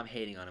just seem like I'm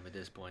hating on him at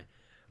this point.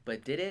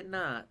 But did it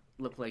not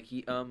look like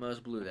he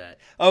almost blew that?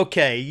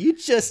 Okay, you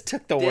just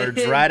took the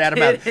words right out of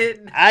my mouth.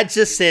 I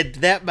just said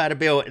that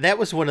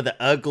was one of the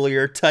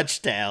uglier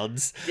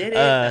touchdowns. Did it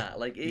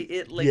not?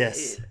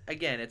 Yes.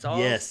 It's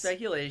all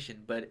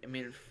speculation, but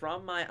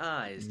from my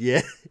eyes,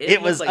 it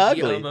was like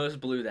ugly. He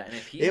almost blew that. And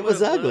if he it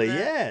was ugly.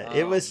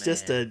 It was man.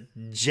 Just a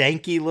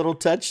janky little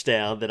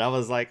touchdown that I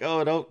was like,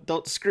 oh,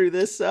 don't screw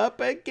this up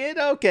again.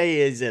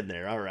 Okay, he's in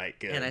there. All right,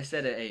 good. And I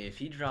said, hey, if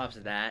he drops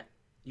that,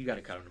 you got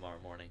to cut him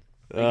tomorrow morning.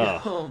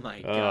 Oh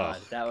my God,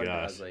 that would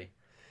have been ugly,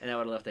 and that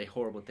would have left a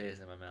horrible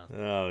taste in my mouth.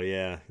 Oh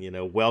yeah,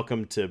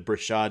 welcome to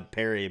Brashad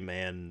Perry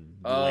land.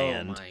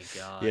 Oh my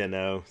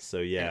God. So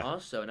yeah. And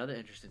also another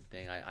interesting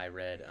thing I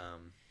read.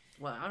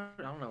 I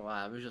don't know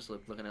why. I was just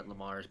looking at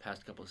Lamar's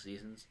past couple of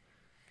seasons.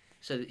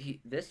 So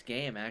this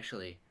game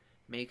actually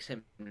makes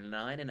him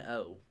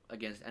 9-0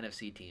 against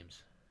NFC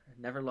teams.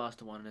 Never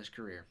lost one in his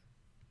career.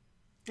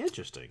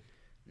 Interesting.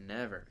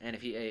 Never. And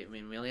we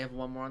only have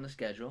one more on the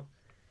schedule.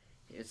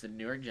 It's the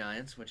New York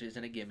Giants, which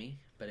isn't a gimme,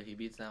 but if he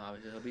beats them,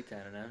 obviously he'll be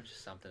 10-0.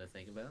 Just something to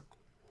think about.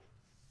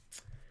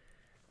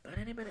 But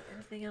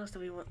anything else that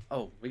we want?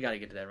 Oh, we got to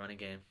get to that running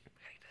game.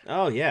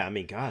 Oh yeah,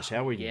 gosh,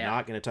 how are we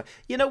not going to talk?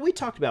 We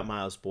talked about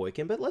Miles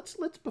Boykin, but let's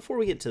before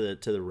we get to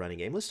the running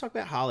game, let's talk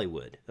about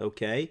Hollywood.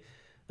 Okay,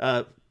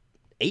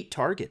 8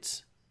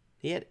 targets.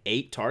 He had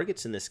 8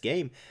 targets in this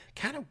game.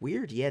 Kind of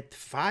weird. He had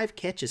 5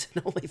 catches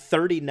and only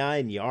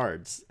 39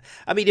 yards.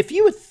 If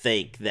you would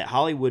think that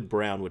Hollywood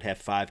Brown would have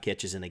 5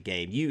 catches in a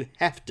game, you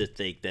have to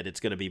think that it's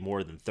going to be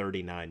more than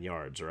 39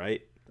 yards,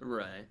 right?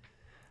 Right.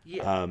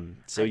 Yeah. At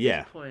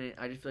this point,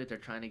 I just feel like they're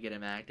trying to get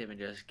him active and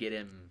just get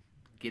him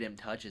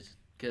touches.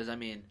 Because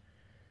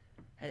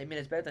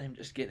it's better than him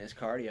just getting his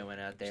cardio in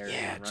out there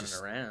and running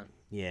around.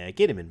 Yeah,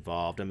 get him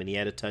involved. He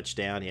had a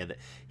touchdown.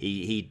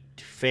 He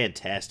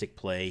fantastic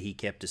play. He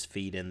kept his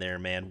feet in there,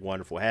 man.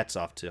 Wonderful. Hats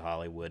off to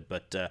Hollywood.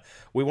 But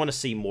we want to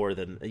see more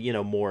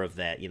of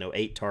that.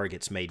 8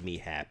 targets made me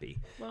happy.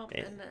 Well,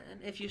 and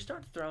if you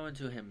start throwing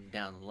to him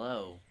down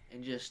low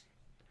and just,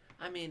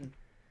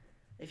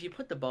 if you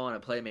put the ball in a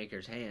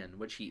playmaker's hand,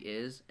 which he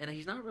is, and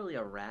he's not really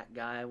a rat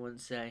guy, I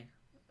wouldn't say.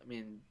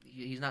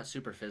 He's not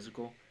super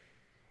physical.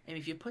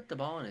 If you put the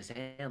ball in his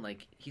hand,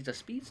 he's a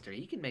speedster,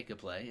 he can make a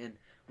play, and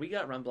we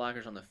got run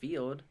blockers on the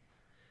field.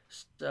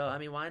 So,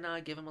 why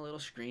not give him a little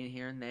screen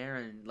here and there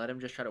and let him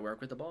just try to work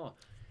with the ball?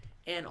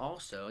 And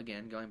also,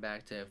 again, going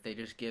back to if they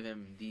just give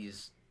him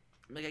these,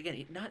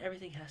 not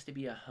everything has to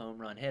be a home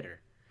run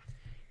hitter.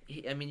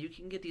 You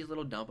can get these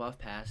little dump-off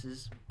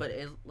passes, but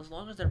as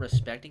long as they're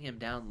respecting him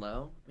down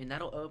low,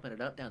 that'll open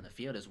it up down the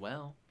field as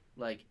well.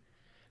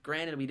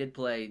 Granted, we did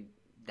play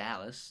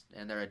Dallas,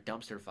 and they're a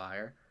dumpster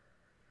fire.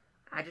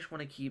 I just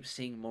want to keep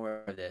seeing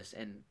more of this.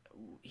 And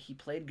he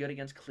played good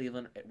against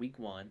Cleveland at week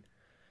 1,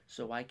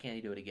 so why can't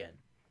he do it again?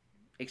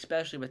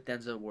 Especially with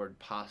Denzel Ward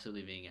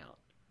possibly being out.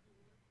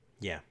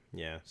 Yeah.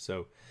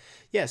 So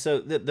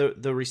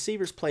the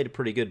receivers played a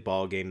pretty good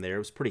ball game there. I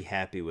was pretty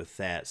happy with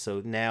that.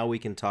 So now we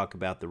can talk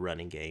about the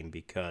running game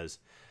because,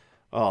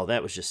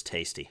 that was just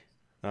tasty.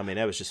 I mean,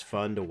 that was just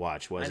fun to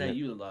watch, wasn't it? I know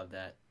you love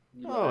that.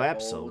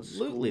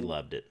 Absolutely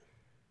loved it.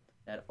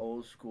 That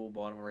old school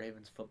Baltimore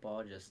Ravens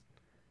football, just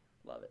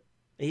love it.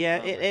 Yeah,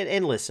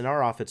 and listen,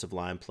 our offensive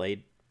line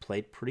played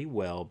pretty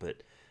well,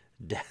 but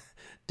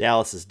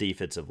Dallas's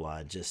defensive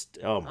line just,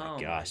 oh my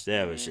gosh,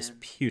 that was just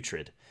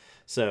putrid.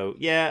 So,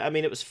 yeah, I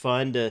mean, it was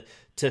fun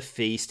to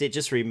feast. It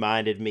just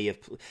reminded me of,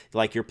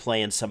 like, you're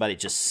playing somebody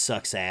that just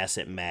sucks ass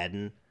at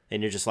Madden,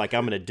 and you're just like,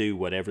 I'm going to do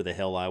whatever the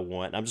hell I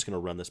want. I'm just going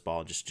to run this ball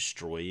and just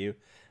destroy you.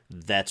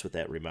 That's what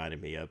that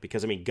reminded me of.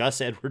 Because, I mean, Gus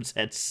Edwards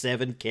had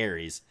 7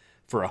 carries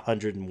for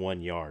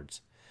 101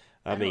 yards.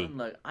 I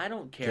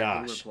don't care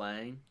who we're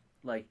playing.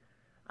 Like,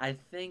 I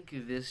think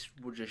this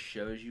just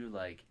shows you,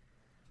 like,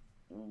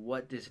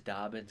 what this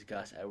Dobbins,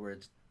 Gus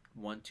Edwards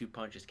 1-2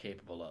 punch is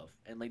capable of.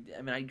 And, like,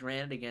 I mean,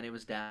 granted, again, it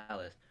was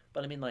Dallas.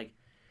 But, I mean, like,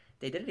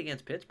 they did it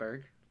against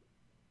Pittsburgh.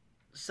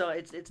 So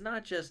it's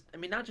not just, I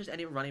mean, not just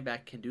any running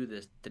back can do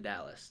this to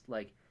Dallas.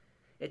 Like,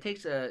 it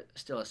takes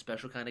still a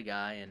special kind of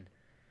guy. And,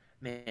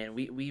 man,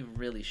 we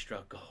really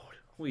struck gold.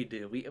 We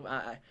do.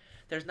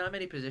 There's not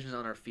many positions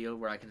on our field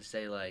where I can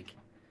say, like,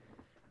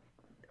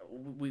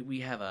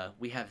 we have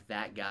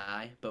that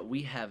guy, but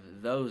we have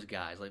those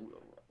guys. Like,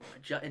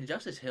 and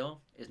Justice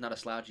Hill is not a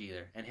slouch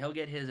either, and he'll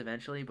get his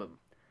eventually, but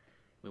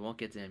we won't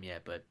get to him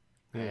yet. But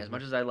as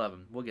much as I love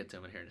him, we'll get to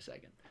him in here in a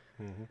second.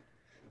 Mm-hmm.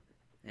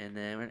 And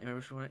then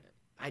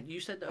you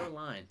said the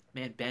O-line,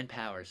 man. Ben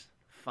Powers,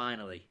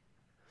 finally,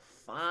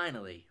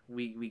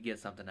 we get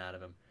something out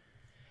of him.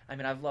 I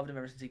mean, I've loved him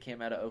ever since he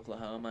came out of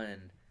Oklahoma,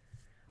 and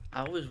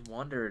I always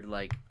wondered,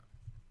 like,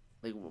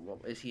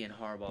 is he in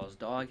Harbaugh's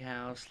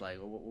doghouse? Like,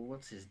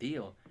 what's his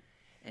deal?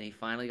 And he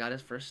finally got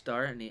his first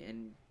start, and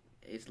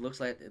it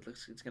looks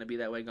it's going to be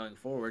that way going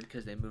forward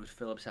because they moved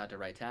Phillips out to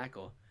right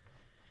tackle.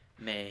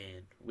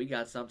 Man, we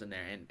got something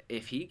there, and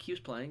if he keeps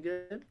playing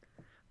good,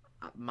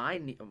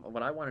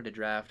 what I wanted to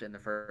draft in the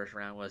first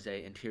round was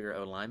a interior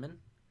O lineman.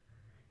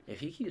 If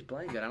he keeps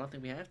playing good, I don't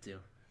think we have to.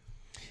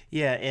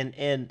 Yeah,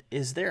 and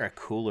is there a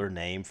cooler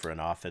name for an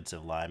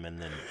offensive lineman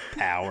than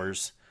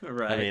Powers?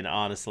 Right. I mean,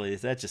 honestly,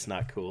 is that just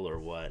not cool or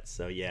what?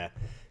 So yeah,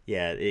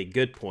 a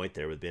good point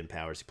there with Ben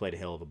Powers. He played a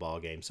hell of a ball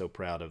game. So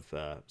proud of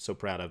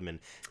him, and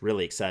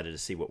really excited to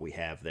see what we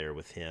have there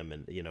with him.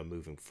 And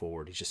moving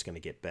forward, he's just going to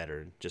get better.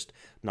 And just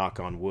knock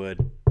on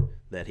wood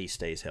that he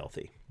stays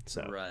healthy.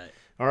 So right.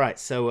 All right.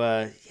 So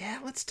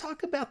let's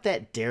talk about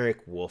that Derek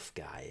Wolfe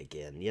guy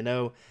again.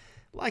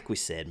 Like we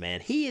said, man,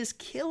 he is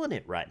killing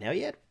it right now.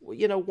 He had,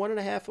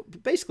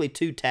 1.5, basically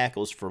 2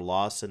 tackles for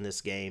loss in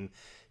this game.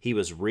 He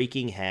was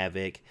wreaking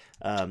havoc.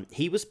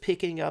 He was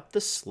picking up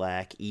the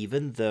slack,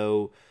 even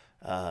though,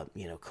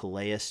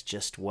 Calais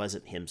just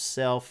wasn't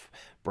himself.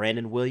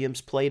 Brandon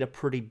Williams played a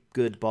pretty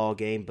good ball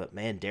game, but,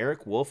 man,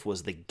 Derek Wolfe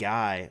was the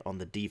guy on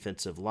the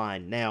defensive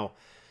line. Now,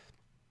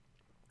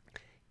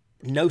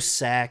 no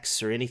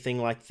sacks or anything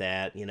like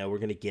that. We're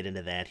going to get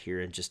into that here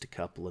in just a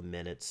couple of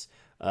minutes.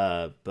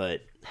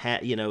 But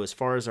as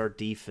far as our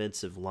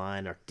defensive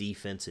line, our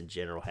defense in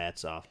general,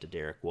 hats off to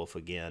Derek Wolfe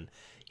again.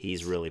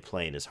 He's really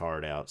playing his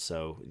heart out.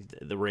 So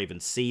the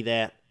Ravens see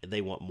that.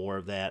 They want more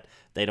of that.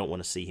 They don't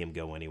want to see him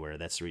go anywhere.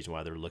 That's the reason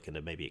why they're looking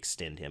to maybe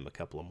extend him a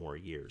couple of more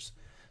years.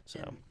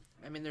 So,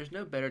 I mean, there's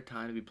no better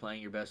time to be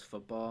playing your best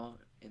football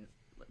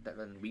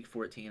than Week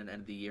 14 and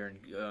end of the year and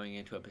going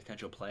into a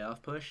potential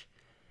playoff push.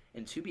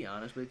 And to be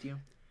honest with you,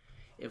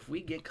 if we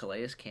get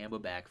Calais Campbell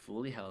back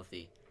fully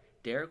healthy,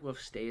 Derek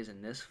Wolfe stays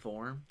in this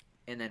form,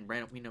 and then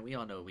we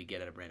all know what we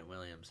get out of Brandon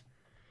Williams.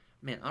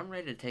 Man, I'm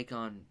ready to take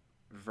on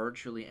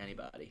virtually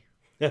anybody.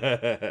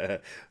 Yeah.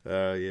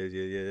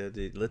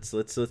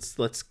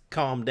 Let's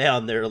calm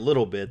down there a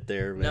little bit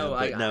there, man.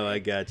 I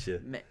got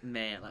you.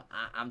 Man,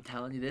 I'm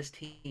telling you, this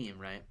team,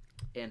 right?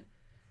 And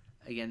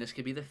again, this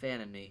could be the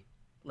fan in me.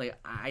 Like,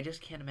 I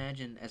just can't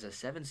imagine as a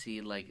 7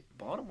 seed, like,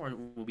 Baltimore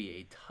will be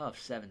a tough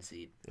 7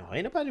 seed. Oh,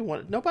 nobody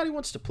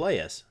wants to play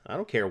us. I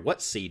don't care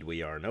what seed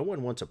we are. No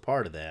one wants a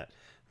part of that.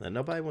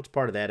 Nobody wants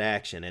part of that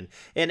action.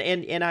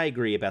 And I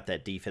agree about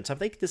that defense. I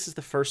think this is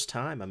the first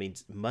time. I mean,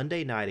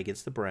 Monday night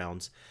against the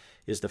Browns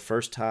is the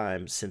first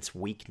time since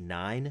week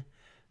 9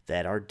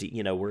 that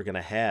we're going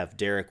to have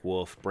Derek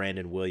Wolfe,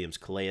 Brandon Williams,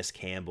 Calais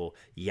Campbell,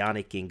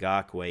 Yannick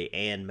Ngakoue,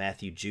 and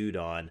Matthew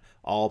Judon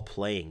all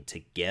playing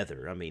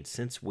together. I mean,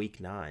 since week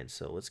 9.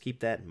 So let's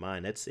keep that in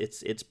mind.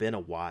 It's been a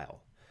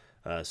while.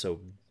 So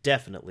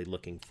definitely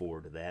looking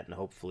forward to that, and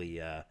hopefully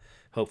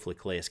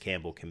Calais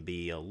Campbell can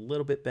be a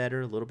little bit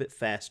better, a little bit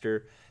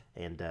faster,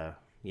 and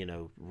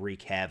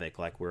wreak havoc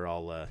like we're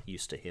all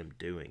used to him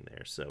doing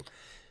there. So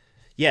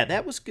yeah,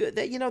 that was good.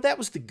 That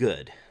was the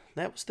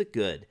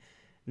good.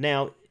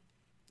 Now,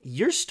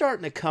 you're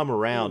starting to come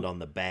around on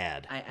the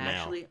bad.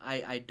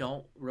 I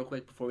don't, real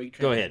quick before we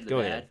transition to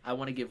the bad, I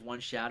want to give one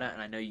shout out,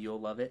 and I know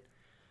you'll love it.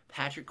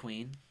 Patrick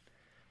Queen,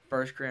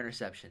 first career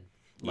interception.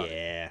 Love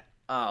it.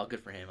 Oh, good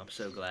for him. I'm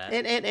so glad.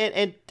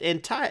 And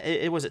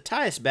was it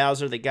Tyus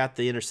Bowser that got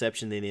the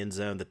interception in the end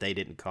zone that they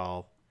didn't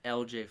call?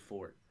 LJ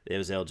Fort. It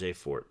was LJ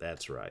Fort.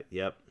 That's right.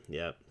 Yep.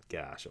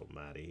 Gosh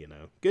almighty,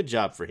 Good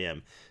job for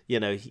him.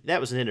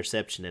 That was an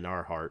interception in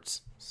our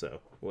hearts.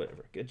 So,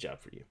 whatever. Good job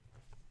for you.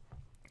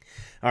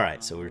 All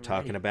right, so we were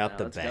talking about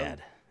the bad.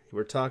 Go.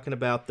 We're talking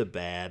about the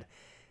bad.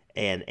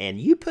 And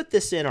you put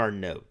this in our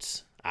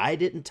notes. I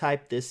didn't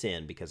type this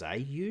in because I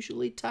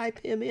usually type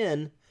him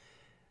in.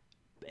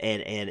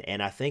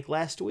 And I think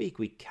last week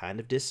we kind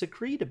of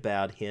disagreed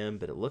about him,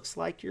 but it looks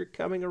like you're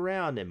coming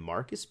around. And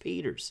Marcus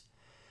Peters.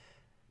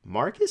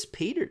 These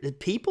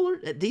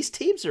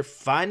teams are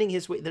finding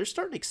his way. They're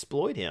starting to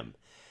exploit him.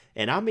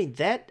 And I mean,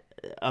 that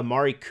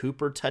Amari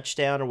Cooper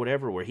touchdown or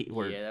whatever, where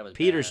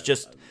Peters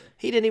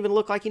he didn't even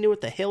look like he knew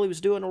what the hell he was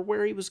doing or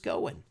where he was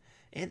going.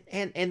 And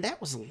that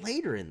was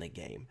later in the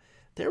game.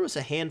 There was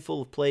a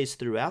handful of plays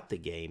throughout the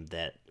game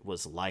that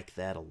was like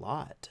that a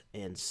lot.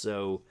 And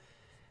so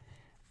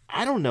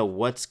I don't know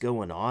what's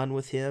going on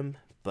with him,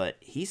 but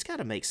he's got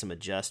to make some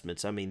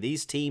adjustments. I mean,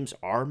 these teams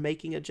are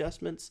making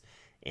adjustments,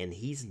 and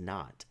he's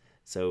not.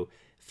 So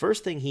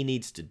first thing he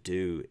needs to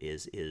do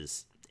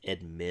is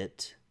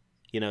admit,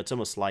 it's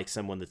almost like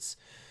someone that's,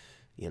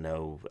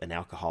 an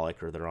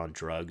alcoholic or they're on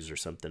drugs or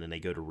something and they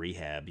go to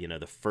rehab.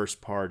 The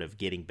first part of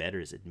getting better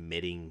is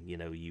admitting,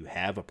 you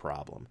have a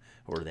problem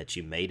or that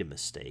you made a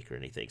mistake or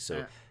anything.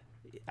 So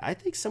I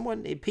think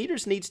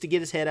Peters needs to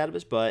get his head out of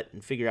his butt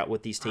and figure out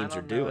what these teams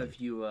are doing.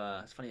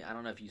 It's funny. I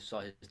don't know if you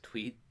saw his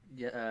tweet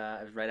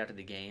right after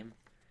the game.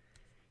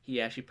 He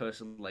actually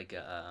posted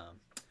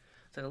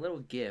it's like a little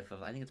GIF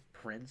of, I think it's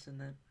Prince in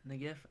the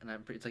GIF, and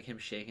it's like him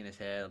shaking his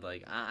head.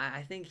 Like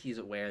I think he's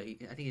aware. I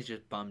think he's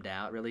just bummed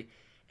out really,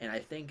 and I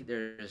think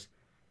there's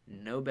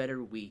no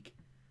better week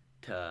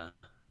to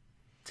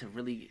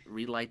really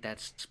relight that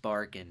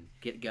spark and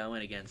get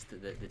going against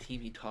the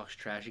team he talks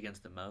trash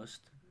against the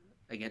most,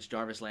 against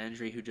Jarvis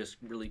Landry, who just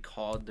really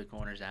called the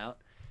corners out.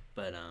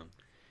 But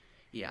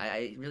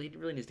I really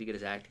needs to get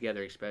his act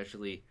together,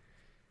 especially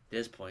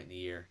this point in the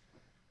year.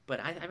 But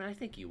I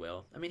think he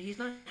will. I mean, he's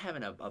not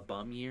having a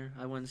bum year,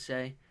 I wouldn't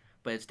say,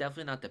 but it's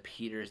definitely not the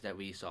Peters that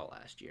we saw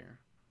last year.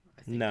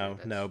 No,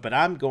 but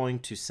I'm going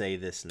to say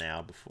this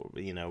now before,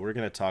 we're going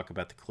to talk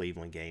about the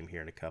Cleveland game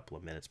here in a couple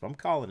of minutes, but I'm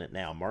calling it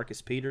now.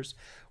 Marcus Peters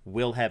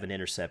will have an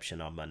interception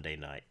on Monday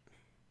night.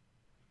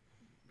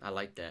 I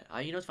like that.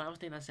 It's funny. I was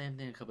thinking that same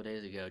thing a couple of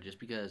days ago, just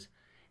because,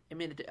 I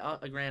mean,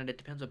 granted, it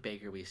depends what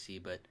Baker we see,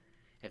 but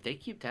if they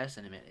keep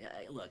testing him,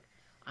 look,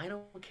 I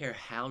don't care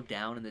how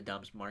down in the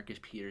dumps Marcus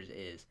Peters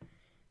is.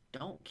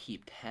 Don't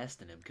keep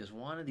testing him, because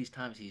one of these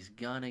times he's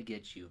gonna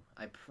get you.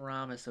 I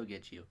promise he'll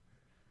get you.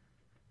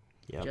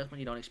 Yep. Just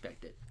when you don't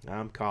expect it.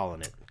 I'm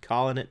calling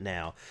it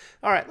now.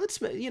 All right, let's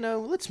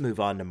move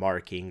on to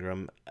Mark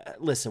Ingram.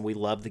 Listen, we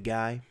love the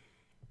guy.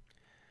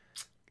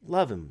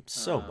 Love him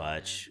so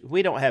much. Man.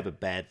 We don't have a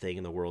bad thing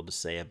in the world to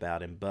say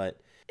about him,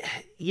 but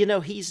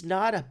he's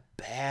not a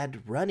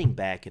bad running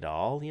back at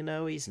all.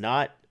 He's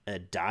not a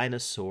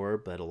dinosaur,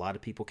 but a lot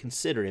of people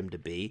consider him to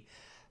be.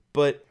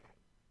 But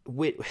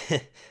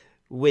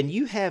when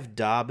you have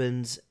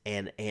Dobbins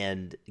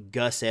and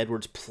Gus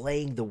Edwards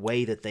playing the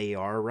way that they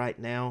are right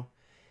now,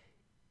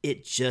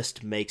 it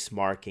just makes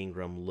Mark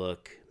Ingram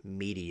look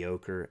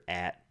mediocre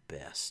at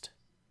best.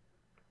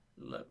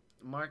 Look,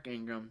 Mark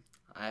Ingram,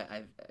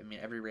 I mean,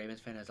 every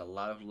Ravens fan has a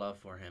lot of love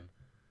for him,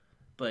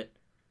 but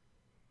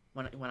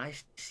when I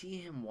see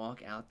him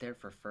walk out there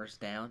for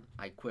first down,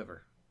 I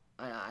quiver.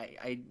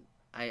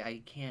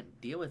 I can't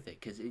deal with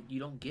it because you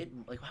don't get,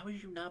 why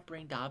would you not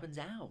bring Dobbins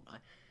out?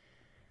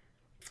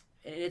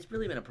 It's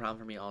really been a problem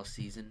for me all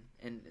season,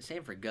 and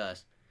same for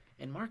Gus.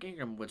 And Mark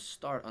Ingram would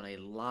start on a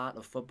lot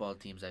of football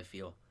teams, I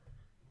feel.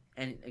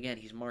 And again,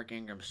 he's Mark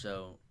Ingram,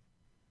 so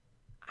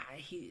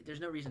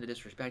there's no reason to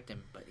disrespect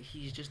him, but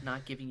he's just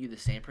not giving you the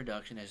same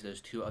production as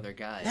those two other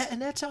guys.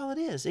 And that's all it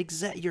is.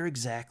 You're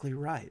exactly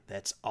right.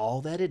 That's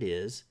all that it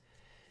is.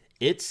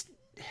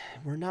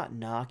 We're not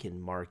knocking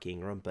Mark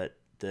Ingram, but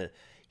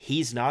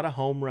he's not a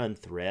home run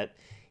threat.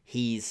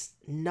 He's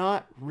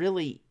not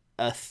really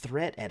a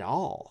threat at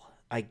all,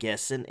 I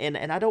guess. And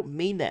I don't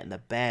mean that in a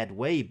bad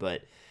way,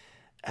 but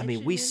I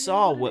mean, we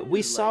saw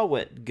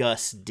what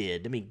Gus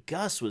did. I mean,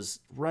 Gus was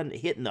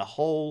hitting the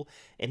hole,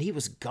 and he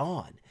was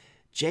gone.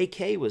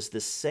 J.K. was the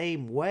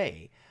same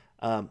way.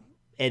 And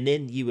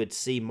then you would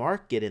see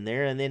Mark get in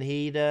there, and then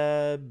he'd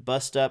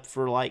bust up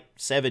for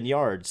 7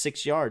 yards,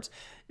 6 yards.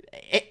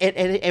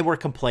 And we're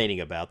complaining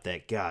about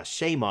that. Gosh,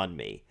 shame on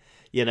me.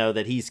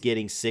 That he's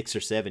getting 6 or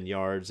 7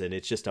 yards, and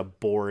it's just a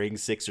boring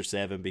 6 or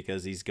 7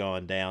 because he's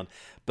gone down.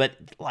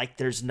 But,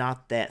 there's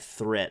not that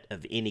threat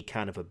of any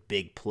kind of a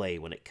big play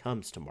when it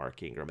comes to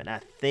Mark Ingram. And I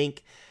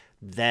think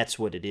that's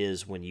what it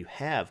is when you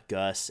have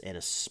Gus and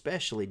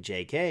especially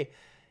J.K.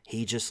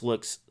 he just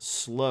looks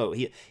slow.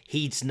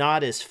 He's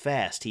not as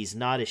fast. He's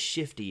not as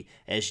shifty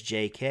as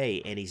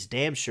J.K., and he's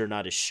damn sure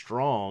not as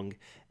strong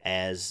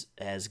as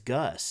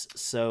Gus.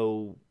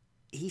 So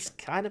he's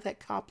kind of that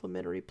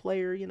complimentary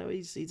player.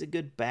 He's a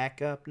good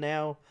backup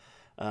now.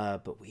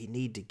 But we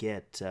need to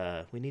get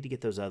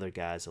those other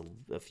guys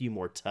a few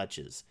more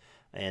touches,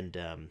 and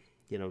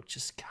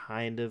just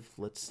kind of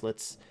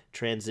let's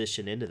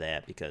transition into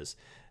that, because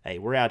hey,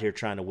 we're out here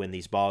trying to win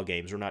these ball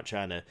games. We're not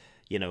trying to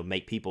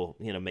make people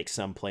make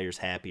some players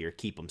happy or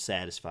keep them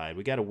satisfied.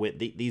 We got to win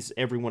these.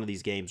 Every one of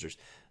these games are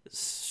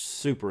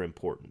super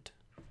important.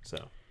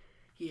 So.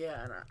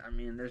 Yeah, and I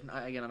mean,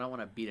 I don't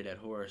want to beat a dead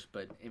horse,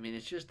 but I mean,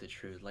 it's just the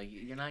truth. Like,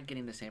 you're not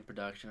getting the same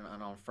production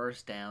on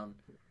first down.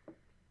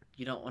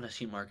 You don't want to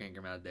see Mark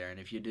Ingram out there, and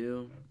if you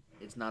do,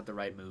 it's not the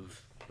right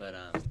move. But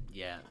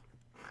yeah,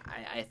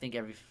 I think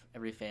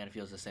every fan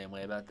feels the same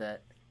way about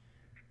that.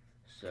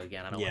 So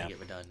again, I don't want to get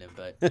redundant,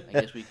 but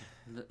I guess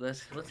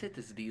let's hit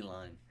this D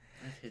line.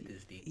 Let's hit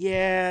this D.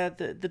 Yeah,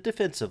 the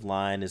defensive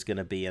line is going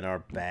to be in our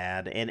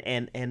bad,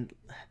 and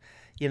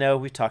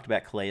we've talked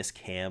about Calais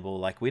Campbell.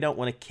 Like, we don't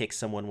want to kick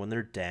someone when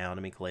they're down.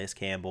 I mean, Calais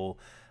Campbell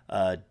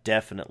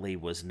definitely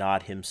was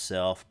not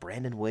himself.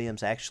 Brandon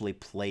Williams actually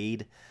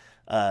played,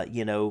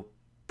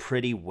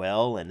 pretty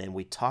well. And then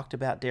we talked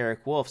about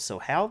Derek Wolfe. So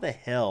how the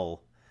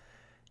hell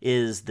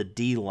is the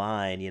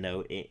D-line,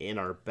 in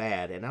our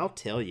bad? And I'll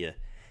tell you,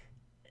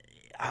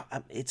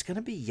 it's going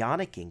to be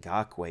Yannick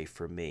Ngakoue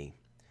for me.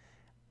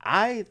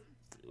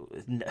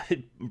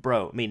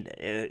 Bro, I mean,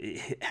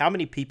 how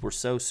many people are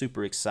so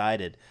super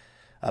excited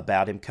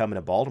about him coming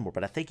to Baltimore?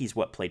 But I think he's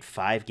played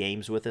 5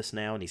 games with us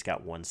now, and he's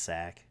got 1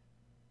 sack.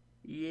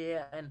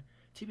 Yeah, and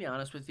to be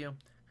honest with you,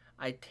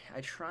 I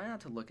try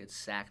not to look at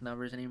sack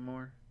numbers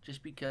anymore,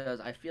 just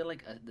because I feel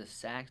like the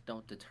sacks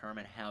don't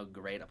determine how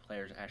great a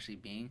player is actually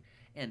being.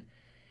 And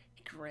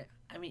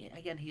I mean,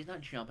 again, he's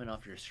not jumping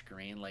off your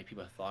screen like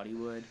people thought he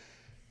would.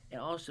 And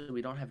also,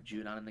 we don't have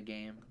Judon in the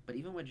game. But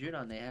even with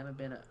Judon, they haven't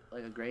been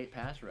a great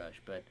pass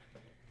rush. But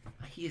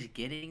he's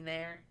getting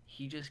there.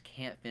 He just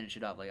can't finish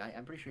it off. Like,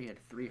 I'm pretty sure he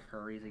had 3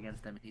 hurries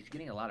against them. He's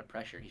getting a lot of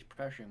pressure. He's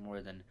pressuring more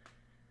than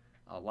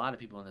a lot of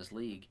people in this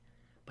league.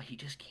 But he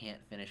just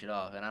can't finish it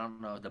off. And I don't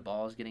know if the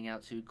ball's getting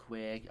out too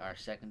quick. Our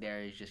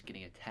secondary is just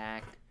getting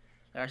attacked.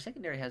 Our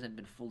secondary hasn't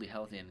been fully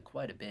healthy in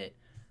quite a bit.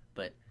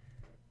 But,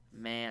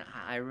 man,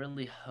 I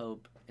really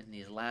hope in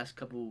these last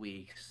couple of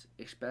weeks,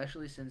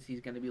 especially since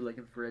he's going to be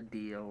looking for a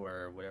deal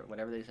or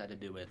whatever they decide to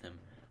do with him,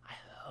 I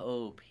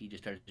hope he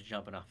just starts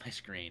jumping off my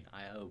screen.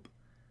 I hope.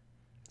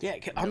 Yeah,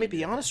 I'm going to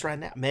be honest right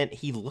now. Man,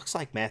 he looks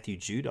like Matthew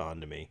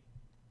Judon to me.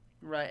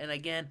 Right, and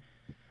again,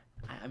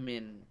 I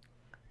mean,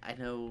 I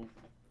know...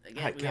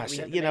 Again, we gosh,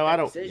 have I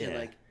don't. Decision. Yeah.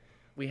 Like,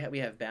 we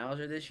have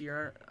Bowser this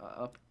year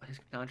up, his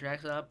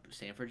contract's up.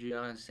 Same for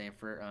Judon, same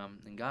for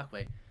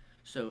Ngakoue.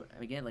 So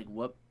again, like,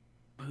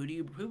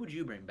 who would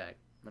you bring back?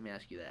 Let me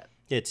ask you that.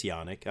 It's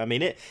Yannick. I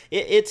mean,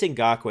 it's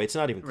Ngakoue. It's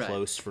not even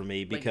close for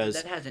me, because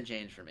that hasn't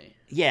changed for me.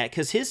 Yeah,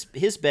 because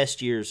his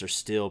best years are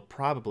still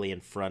probably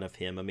in front of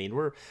him. I mean,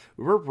 we're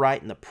right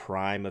in the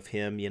prime of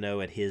him,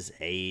 at his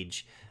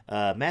age.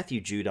 Matthew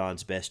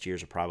Judon's best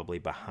years are probably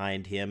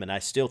behind him, and I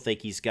still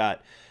think he's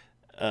got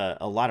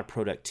a lot of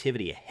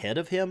productivity ahead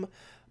of him,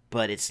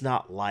 but it's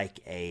not like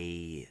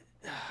it's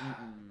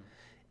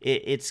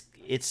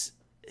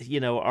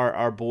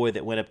our boy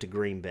that went up to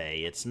Green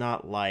Bay. It's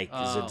not like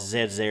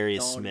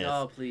Zedarius Smith.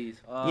 No,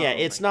 please. Yeah,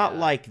 it's not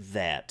like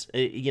that.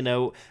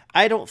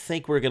 I don't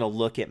think we're gonna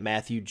look at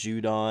Matthew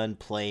Judon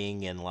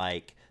playing in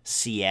like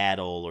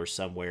Seattle or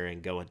somewhere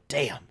and going,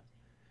 "Damn,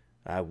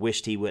 I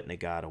wished he wouldn't have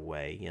got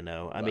away."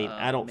 I mean,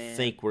 I don't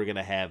think we're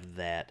gonna have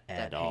that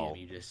at all.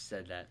 You just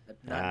said that.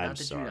 Not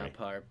the Judon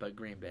part, but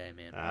Green Bay,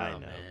 man. I know.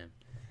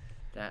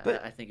 Man.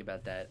 But I think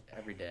about that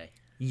every day.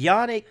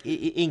 Yannick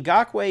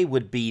Ngakoue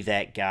would be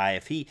that guy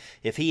if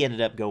he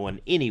ended up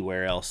going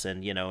anywhere else,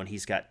 and and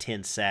he's got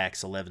 10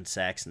 sacks, 11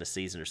 sacks in a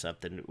season or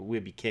something.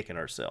 We'd be kicking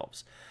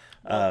ourselves.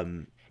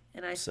 And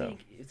I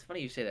think it's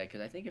funny you say that,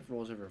 because I think if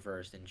roles are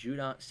reversed and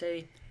Judon,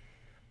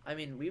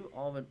 we've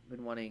all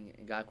been wanting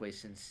Ngakoue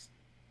since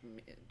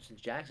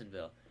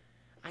Jacksonville.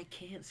 I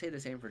can't say the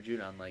same for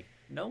Judon. Like,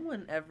 no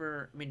one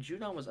ever. I mean,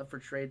 Judon was up for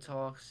trade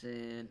talks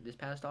in this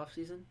past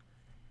offseason.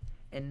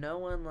 And no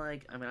one,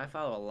 I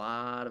follow a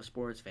lot of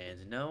sports fans.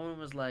 And no one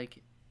was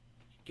like,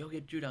 go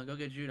get Judon.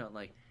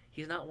 Like,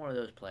 he's not one of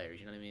those players,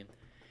 you know what I mean?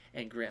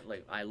 And Grant,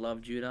 I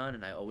love Judon,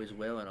 and I always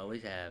will and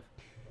always have.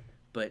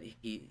 But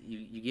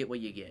you get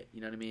what you get,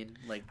 you know what I mean?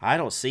 Like, I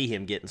don't see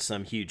him getting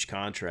some huge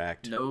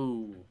contract.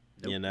 No.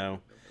 I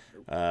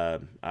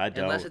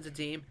don't. Unless it's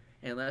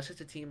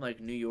a team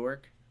like New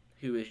York,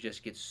 who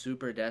gets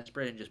super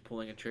desperate and just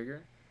pulling a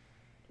trigger.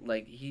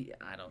 I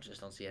don't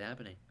see it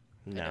happening.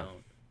 No.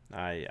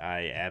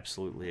 I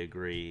absolutely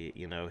agree.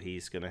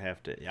 He's going to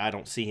have to – I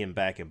don't see him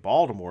back in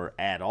Baltimore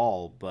at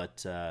all,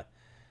 but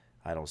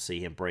I don't see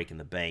him breaking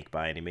the bank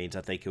by any means.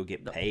 I think he'll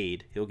get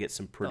paid. He'll get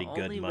some pretty good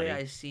money. The only way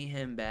I see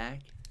him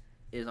back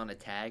is on a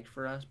tag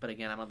for us, but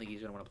again, I don't think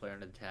he's going to want to play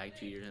under the tag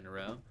 2 years in a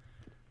row.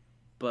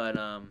 But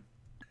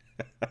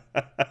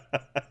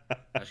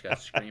I just got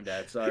screamed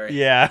at. Sorry.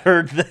 Yeah, I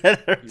heard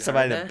that. You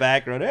Somebody heard in the that?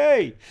 background.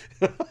 Hey.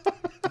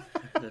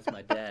 That's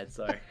my dad.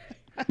 Sorry.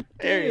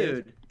 There he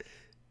is. Dude.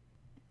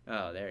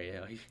 Oh, there you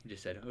go. He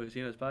just said, "Oh, is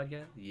he on his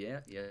podcast?"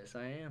 Yeah. Yes,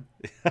 I am.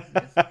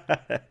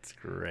 That's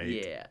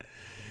great. Yeah.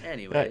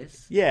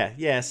 Anyways.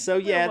 Yeah. So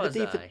yeah, Where the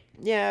was defense. I?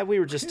 Yeah, we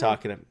were just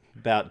talking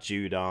about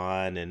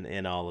Judon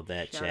and all of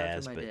that Shout out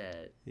jazz. to my But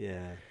dad.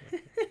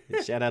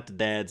 yeah, shout out to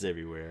dads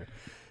everywhere.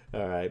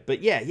 All right,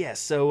 but yeah.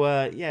 So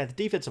the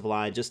defensive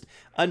line just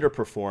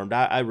underperformed.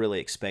 I really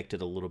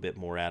expected a little bit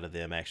more out of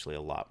them, actually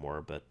a lot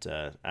more. But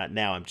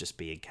now I'm just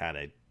being kind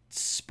of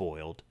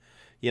spoiled.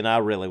 I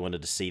really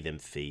wanted to see them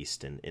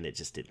feast, and it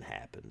just didn't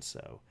happen.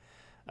 So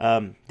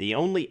the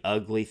only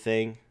ugly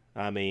thing,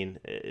 that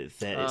it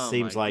Oh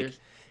seems my like, goodness.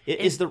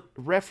 is the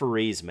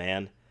referees,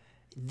 man.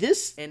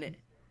 This And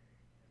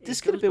this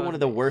it could have goes been one both of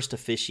the ways. worst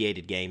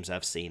officiated games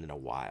I've seen in a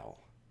while.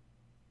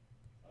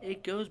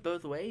 It goes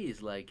both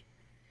ways. Like,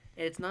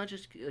 it's not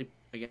just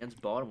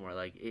against Baltimore.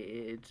 Like,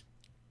 it's.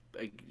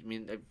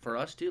 For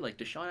us too. Like,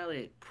 Deshaun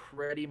Elliott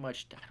pretty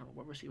much. I don't know,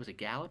 what was he? Was it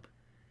Gallup?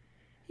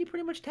 He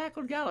pretty much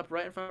tackled Gallup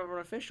right in front of an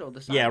official.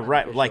 The Yeah, sideline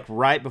right. official. Like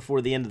right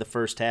before the end of the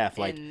first half.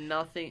 Like, and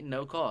nothing,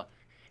 no call.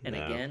 And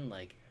No. again,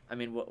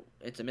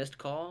 it's a missed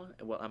call.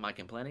 Well, am I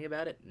complaining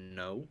about it?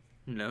 No,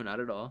 not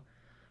at all.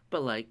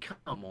 But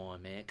come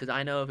on, man. Because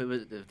I know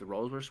if the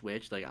roles were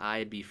switched,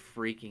 I'd be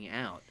freaking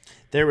out.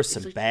 there was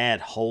some like- bad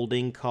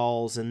holding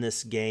calls in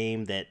this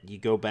game that you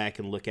go back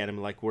and look at them.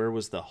 Like, where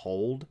was the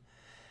hold?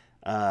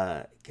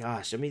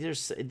 Gosh,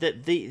 there's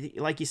the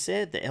like you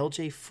said, the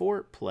LJ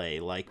Fort play.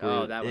 Like, Oh,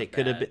 where that was it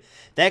could have bad. been.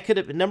 That could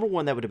have been number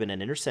one. That would have been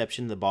an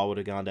interception. The ball would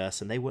have gone to us,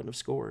 and they wouldn't have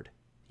scored.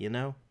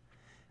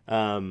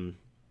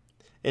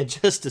 And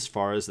just as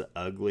far as the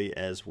ugly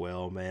as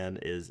well, man,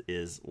 is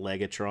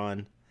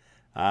Legatron.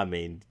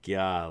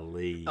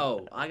 Golly.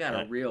 Oh, I got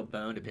a real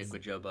bone to pick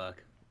with Joe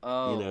Buck.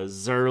 Oh,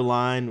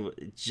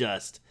 Zerline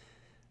just,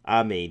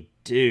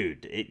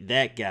 dude,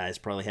 that guy's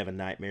probably having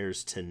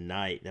nightmares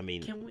tonight.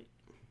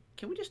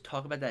 Can we just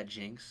talk about that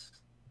jinx?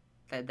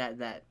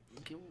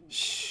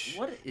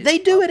 What is They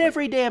do up it with-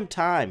 every damn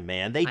time,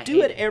 man. They I do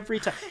hate it it. every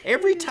time.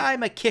 Every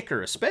time a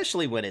kicker,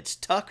 especially when it's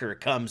Tucker,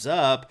 comes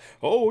up,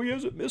 oh, he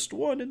hasn't missed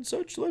one and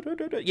such.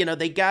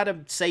 They got to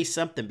say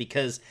something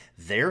because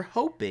they're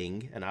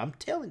hoping, and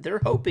they're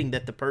hoping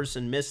that the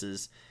person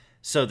misses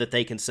so that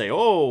they can say,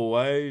 oh,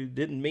 I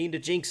didn't mean to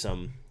jinx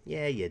them.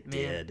 Yeah, you Man,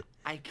 did.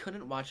 I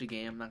couldn't watch a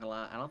game. I'm not gonna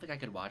lie. I don't think I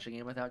could watch a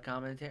game without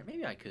commentary.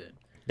 Maybe I could.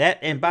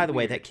 And by the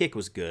way, that kick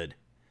was good.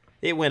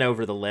 It went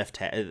over the left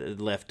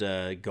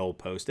goal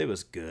post. It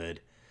was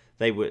good.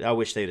 I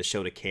wish they'd have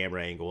showed a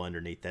camera angle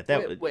underneath that.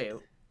 Wait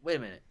a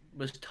minute.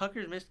 Was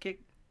Tucker's missed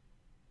kick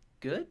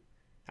good?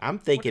 I'm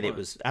thinking Which it one?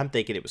 was. I'm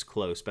thinking it was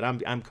close, but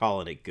I'm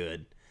calling it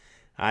good.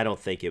 I don't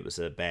think it was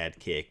a bad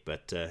kick,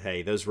 but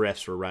hey, those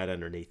refs were right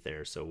underneath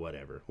there, so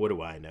whatever. What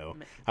do I know?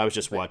 I was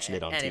just watching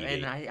it on TV.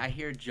 And I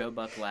hear Joe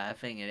Buck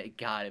laughing, and it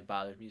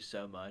bothers me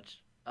so much.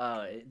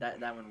 That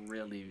one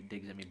really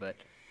digs at me, but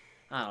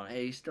I don't know.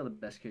 Hey, he's still the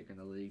best kicker in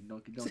the league.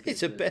 Don't He's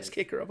the best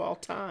kicker of all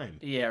time.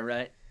 Yeah,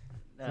 right.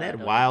 Isn't that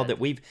No, wild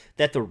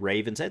that the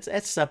Ravens,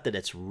 that's something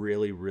that's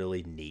really,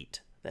 really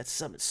neat. That's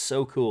something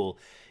so cool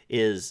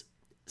is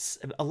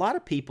a lot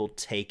of people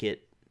take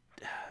it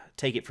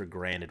for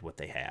granted what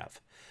they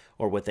have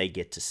or what they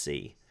get to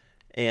see.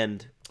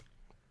 And,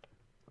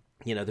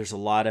 there's a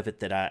lot of it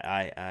that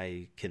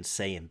I can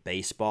say in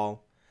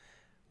baseball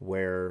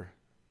where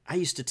I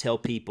used to tell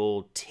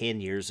people 10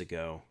 years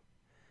ago,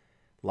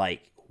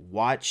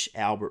 watch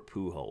Albert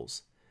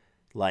Pujols.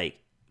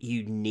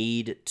 You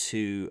need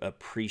to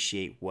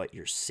appreciate what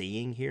you're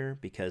seeing here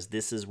because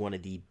this is one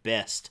of the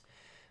best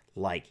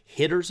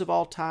hitters of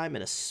all time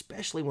and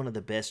especially one of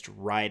the best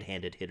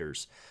right-handed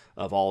hitters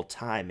of all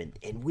time.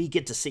 And we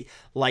get to see,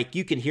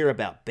 you can hear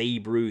about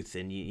Babe Ruth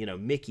and,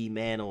 Mickey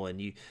Mantle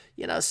and,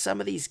 some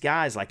of these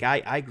guys.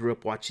 I grew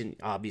up watching,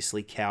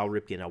 obviously, Cal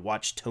Ripken. I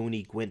watched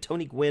Tony Gwynn.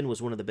 Tony Gwynn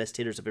was one of the best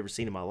hitters I've ever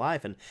seen in my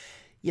life. And,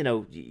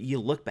 you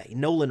look back,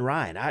 Nolan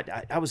Ryan.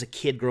 I was a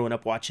kid growing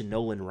up watching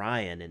Nolan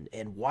Ryan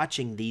and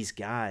watching these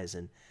guys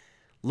and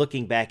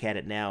looking back at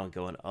it now and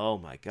going, oh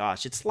my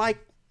gosh, it's like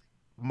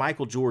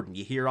Michael Jordan.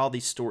 You hear all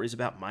these stories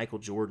about Michael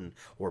Jordan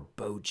or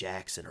Bo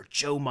Jackson or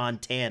Joe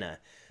Montana,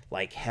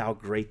 how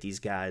great these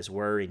guys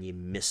were, and you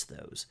miss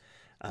those.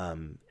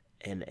 And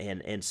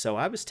so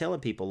I was telling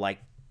people,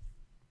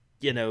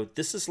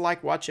 this is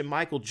like watching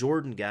Michael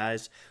Jordan,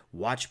 guys.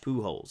 Watch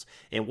Pujols.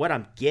 And what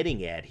I'm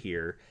getting at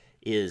here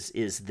is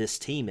this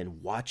team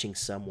and watching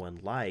someone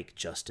like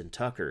Justin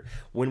Tucker.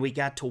 When we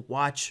got to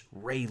watch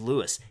Ray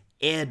Lewis,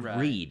 Ed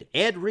Reed.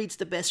 Ed Reed's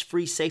the best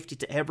free safety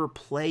to ever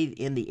play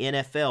in the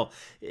NFL.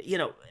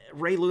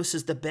 Ray Lewis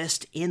is the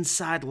best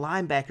inside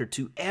linebacker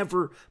to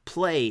ever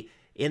play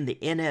in the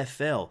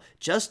NFL.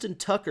 Justin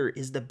Tucker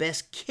is the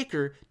best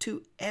kicker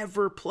to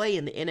ever play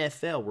in the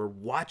NFL. We're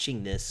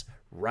watching this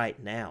right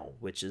now,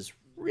 which is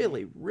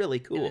really, really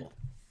cool.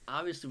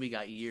 Obviously, we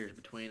got years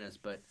between us,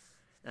 but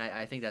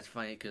I think that's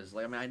funny because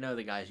I know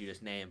the guys you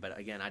just named, but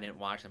again, I didn't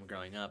watch them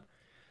growing up.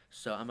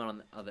 So I'm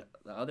on the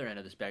other end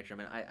of the spectrum,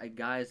 and I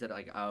guys that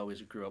like I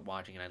always grew up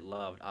watching and I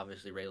loved,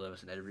 obviously Ray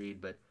Lewis and Ed Reed,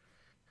 but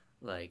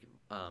like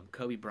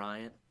Kobe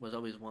Bryant was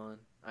always one.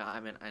 I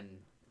mean, and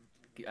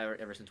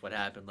ever since what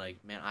happened,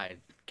 like man,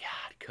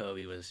 God,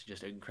 Kobe was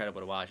just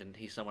incredible to watch, and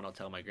he's someone I'll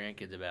tell my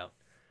grandkids about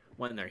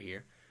when they're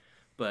here.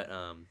 But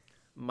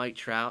Mike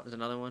Trout is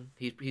another one.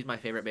 He's my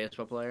favorite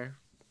baseball player,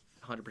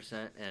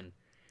 100%, and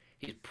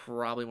he's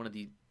probably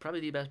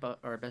the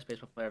best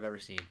baseball player I've ever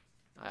seen.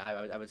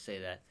 I would say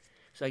that.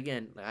 So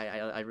again,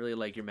 I really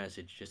like your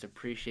message. Just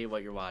appreciate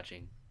what you're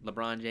watching.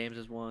 LeBron James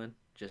is one.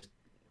 Just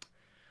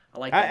I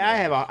like. I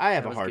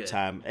have a hard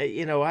time.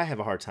 You know, I have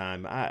a hard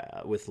time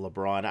with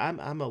LeBron.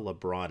 I'm a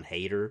LeBron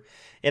hater,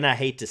 and I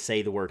hate to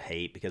say the word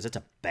hate because it's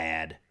a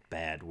bad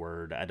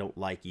word. I don't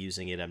like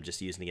using it. I'm just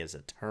using it as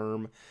a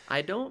term.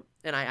 I don't,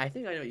 and I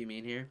think I know what you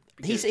mean here.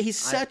 He's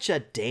such a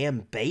damn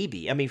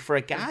baby. I mean, for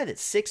a guy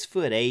that's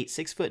 6'8",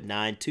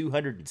 6'9",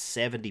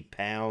 270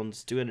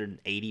 pounds,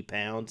 280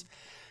 pounds,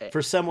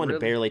 for someone to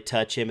barely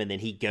touch him and then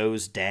he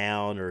goes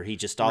down or he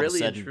just all of a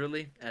sudden... and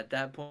truly, at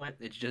that point,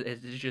 it's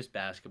just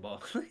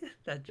basketball.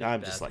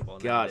 I'm just like,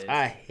 God,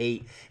 I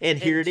hate... And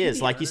here it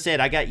is. Like you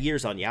said, I got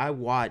years on you. I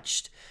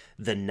watched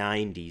the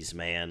 90s,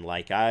 man.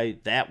 Like,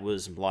 that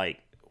was like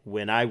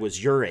when I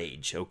was your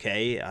age,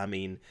 okay? I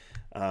mean...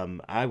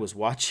 I was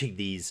watching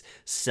these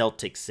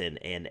Celtics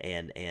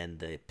and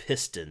the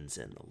Pistons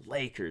and the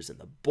Lakers and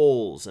the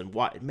Bulls and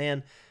what,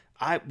 man,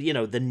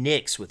 the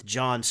Knicks with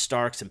John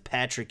Starks and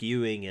Patrick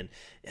Ewing, and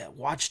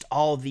watched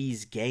all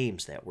these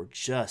games that were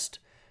just,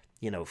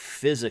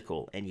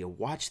 physical. And you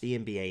watch the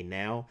NBA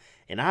now,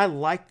 and I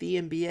like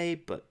the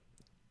NBA, but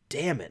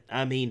damn it,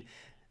 I mean,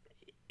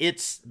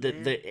 it's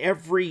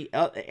every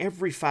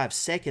 5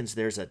 seconds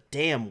there's a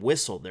damn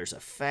whistle, there's a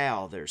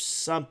foul, there's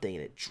something,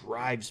 and it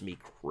drives me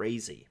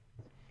crazy.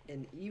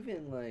 And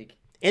even like...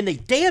 And the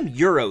damn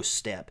Euro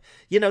step.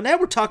 Now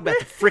we're talking about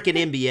the freaking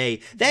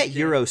NBA. That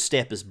Euro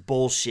step is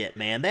bullshit,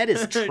 man. That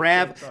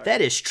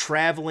is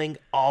traveling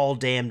all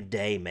damn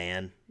day,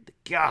 man.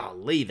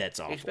 Golly, that's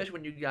awful. Especially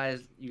when you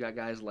got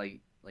guys like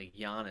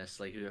Giannis,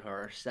 like who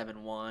are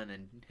 7'1"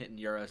 and hitting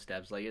Euro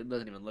steps, like it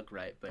doesn't even look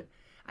right, but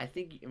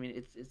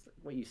it's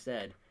what you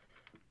said.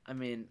 I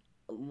mean,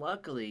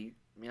 luckily,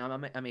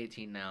 I'm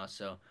 18 now,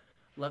 so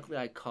luckily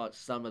I caught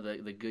some of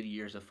the good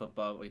years of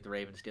football, like the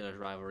Ravens-Steelers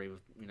rivalry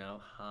with,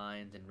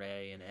 Hines and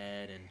Ray and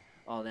Ed and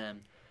all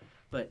them.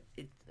 But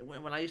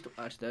when I used to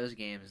watch those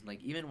games,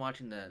 like even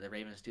watching the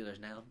Ravens-Steelers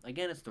now,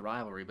 again, it's the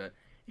rivalry, but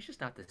it's just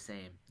not the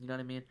same. You know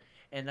what I mean?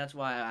 And that's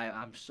why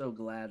I'm so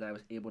glad that I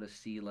was able to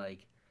see,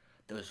 like,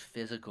 those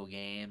physical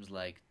games,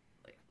 like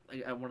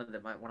one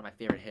of my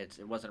favorite hits.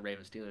 It wasn't a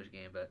Ravens-Steelers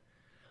game, but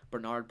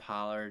Bernard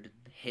Pollard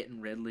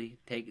hitting Ridley,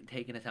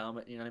 taking his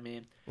helmet. You know what I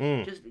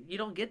mean? Just you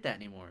don't get that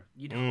anymore.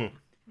 You don't.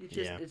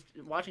 It's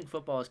watching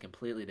football is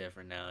completely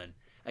different now. And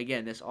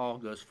again, this all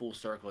goes full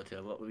circle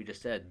to what we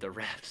just said. The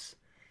refs,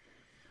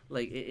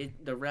 like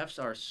the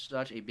refs are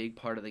such a big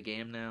part of the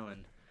game now,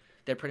 and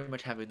they're pretty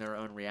much having their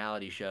own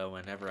reality show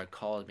whenever a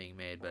call is being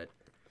made. But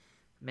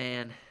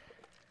man,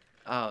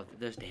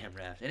 those damn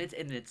refs,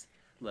 and it's.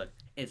 Look,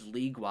 it's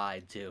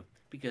league-wide, too,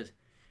 because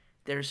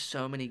there's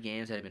so many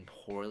games that have been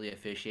poorly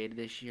officiated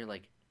this year.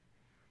 Like,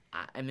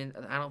 I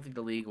don't think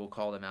the league will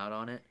call them out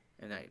on it,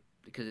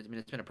 because it's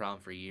been a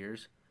problem for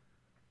years.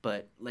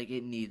 But, like,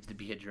 it needs to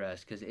be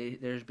addressed because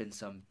there's been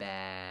some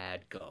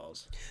bad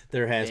calls.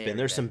 There has been.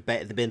 There's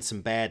been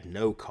some bad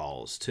no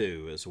calls,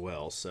 too, as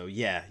well. So,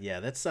 yeah,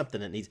 that's something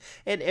that needs...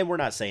 And we're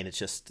not saying it's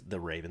just the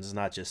Ravens. It's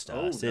not just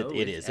us. No,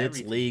 it is.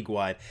 Everything. It's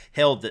league-wide.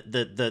 Hell,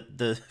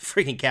 the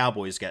freaking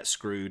Cowboys got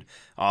screwed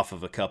off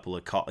of a couple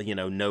of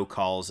no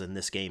calls in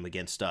this game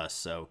against us.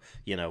 So,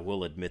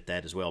 we'll admit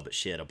that as well. But,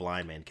 shit, a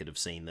blind man could have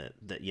seen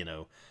that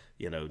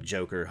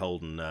Joker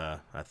holding, I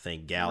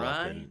think, Gallup,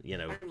 right.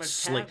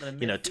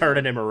 And,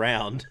 turning him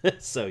around.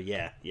 So,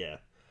 yeah.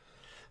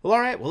 Well, all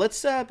right. Well,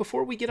 let's,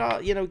 before we get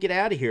out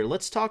of here,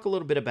 let's talk a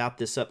little bit about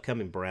this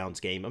upcoming Browns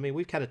game. I mean,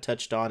 we've kind of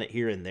touched on it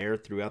here and there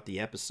throughout the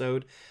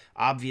episode.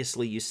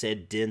 Obviously, you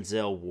said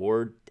Denzel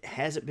Ward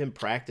hasn't been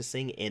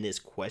practicing and is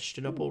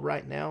questionable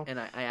right now. And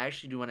I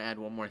actually do want to add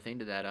one more thing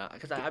to that,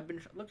 because I've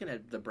been looking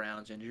at the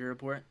Browns injury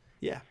report.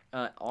 Yeah.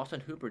 Austin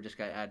Hooper just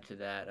got added to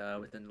that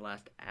within the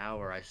last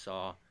hour I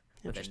saw.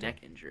 With a neck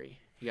injury.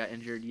 He got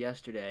injured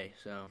yesterday,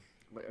 so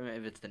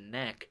if it's the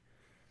neck,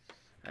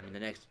 the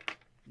neck's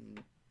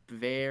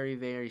very,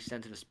 very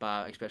sensitive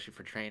spot, especially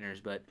for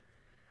trainers, but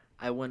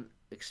I wouldn't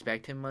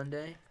expect him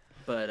Monday.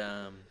 But,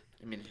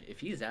 if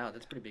he's out,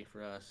 that's pretty big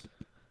for us.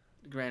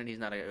 Granted, he's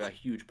not a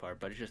huge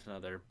part, but it's just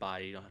another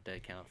body you don't have to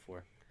account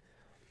for.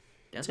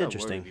 That's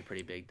interesting. Would be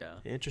pretty big, though.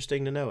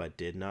 Interesting to know. I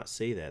did not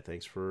see that.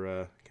 Thanks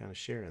for kind of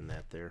sharing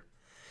that there.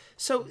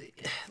 So,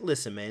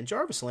 listen, man,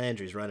 Jarvis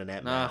Landry's running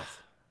that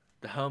mouth.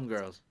 The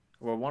homegirls.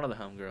 Well, one of the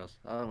homegirls.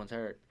 The other one's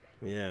hurt.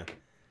 Yeah.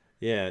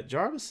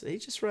 Jarvis,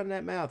 he's just running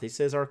that mouth. He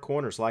says our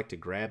corners like to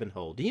grab and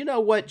hold. Do you know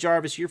what,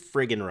 Jarvis? You're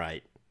friggin'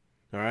 right.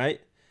 All right?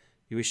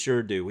 We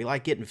sure do. We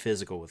like getting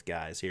physical with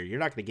guys here. You're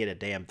not going to get a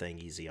damn thing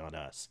easy on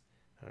us.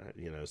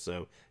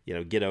 So,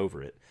 get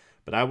over it.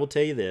 But I will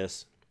tell you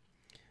this.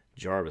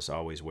 Jarvis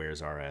always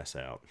wears our ass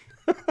out.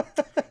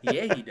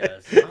 Yeah, he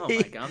does. Oh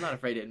my God, I'm not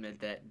afraid to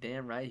admit that.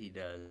 Damn right he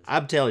does.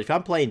 I'm telling you, if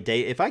I'm playing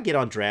if I get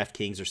on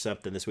DraftKings or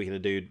something this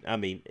weekend, dude, I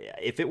mean,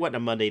 if it wasn't a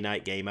Monday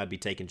night game, I'd be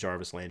taking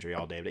Jarvis Landry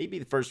all day. But he'd be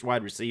the first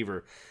wide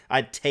receiver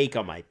I'd take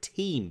on my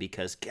team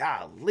because,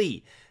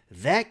 golly,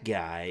 that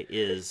guy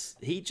is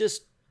he's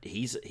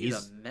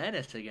a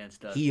menace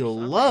against us. he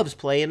loves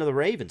playing to the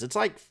Ravens. It's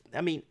like, I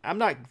mean, I'm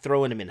not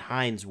throwing him in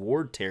Hines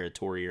Ward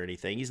territory or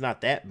anything. He's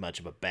not that much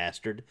of a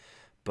bastard.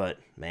 But,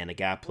 man, the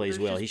guy plays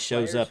well. He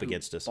shows up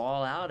against us.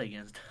 Ball out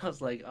against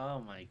us. Like,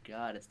 oh, my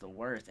God, it's the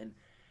worst. And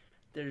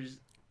there's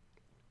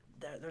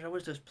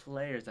always those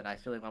players that I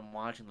feel like I'm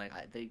watching, like,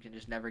 they can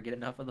just never get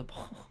enough of the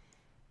ball.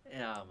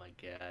 Oh, my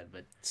God.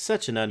 But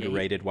such an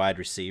underrated wide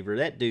receiver.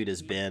 That dude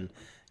has been,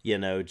 he's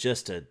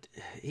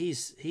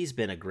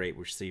been a great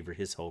receiver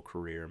his whole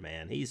career,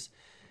 man.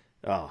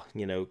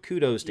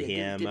 Kudos to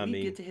him. Did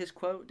we get to his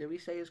quote? Did we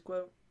say his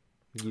quote?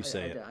 You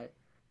say it.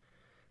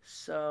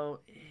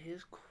 So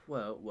his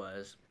quote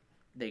was,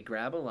 "They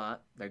grab a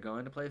lot. They're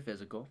going to play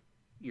physical."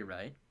 You're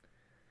right.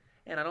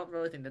 And I don't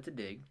really think that's a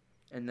dig.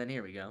 And then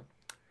here we go.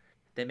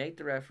 "They make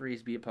the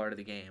referees be a part of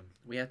the game.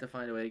 We have to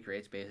find a way to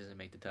create spaces and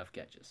make the tough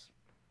catches."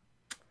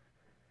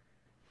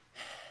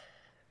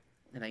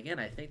 And again,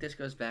 I think this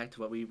goes back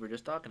to what we were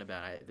just talking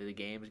about. The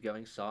game is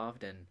going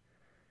soft, and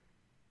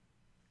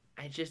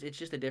it's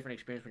just a different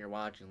experience when you're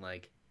watching.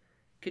 Like,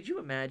 could you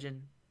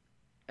imagine?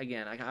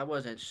 Again, I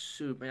wasn't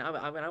super.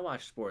 I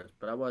watched sports,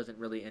 but I wasn't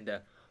really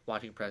into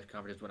watching press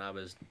conferences when I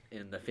was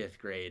in the 5th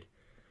grade.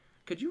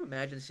 Could you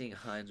imagine seeing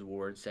Hines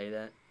Ward say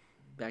that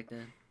back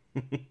then?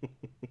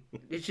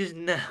 It's just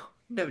no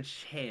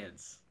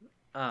chance.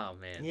 Oh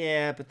man.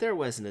 Yeah, but there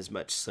wasn't as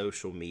much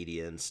social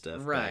media and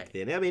stuff right. back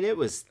then. I mean, it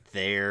was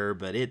there,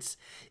 but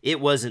it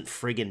wasn't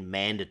friggin'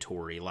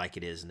 mandatory like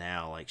it is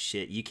now. Like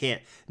shit,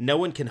 no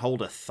one can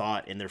hold a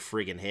thought in their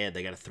friggin' head.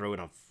 They got to throw it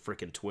on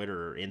frickin'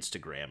 Twitter or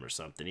Instagram or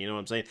something. You know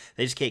what I'm saying?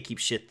 They just can't keep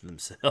shit to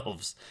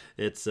themselves.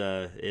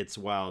 It's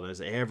wild.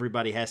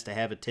 Everybody has to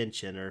have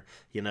attention, or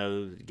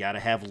got to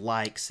have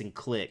likes and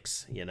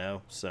clicks.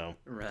 So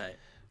right.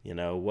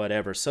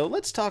 Whatever. So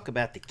let's talk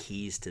about the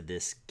keys to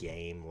this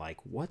game. Like,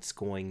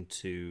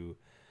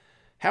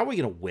 how are we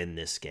going to win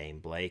this game,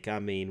 Blake? I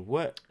mean,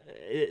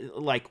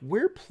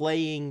 we're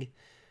playing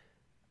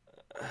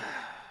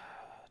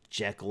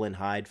Jekyll and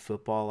Hyde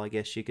football, I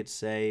guess you could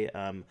say.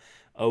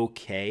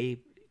 Okay.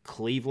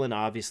 Cleveland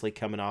obviously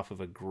coming off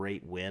of a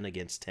great win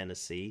against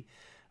Tennessee.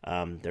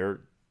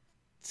 They're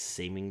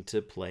seeming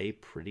to play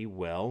pretty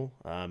well.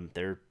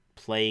 They're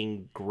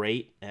playing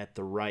great at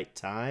the right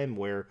time,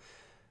 where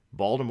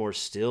Baltimore's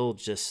still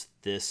just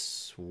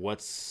this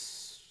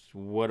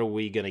what are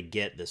we going to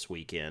get this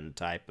weekend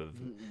type of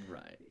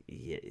right.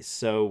 Yeah.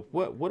 So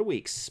what do we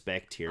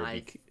expect here?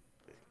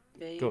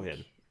 Go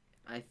ahead.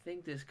 I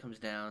think this comes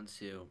down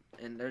to,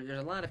 and there's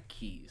a lot of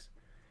keys,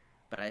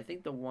 but I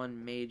think the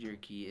one major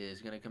key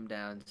is going to come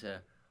down to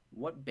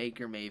what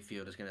Baker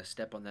Mayfield is going to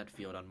step on that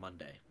field on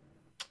Monday.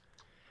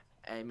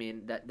 I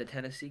mean, the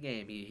Tennessee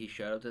game, he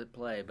showed up to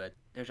play, but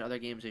there's other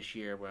games this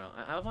year where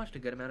I've watched a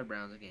good amount of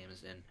Browns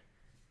games, and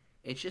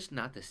it's just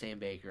not the same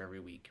Baker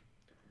every week.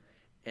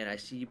 And I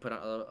see you put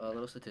a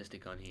little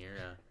statistic on here.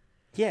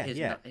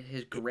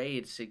 His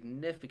grade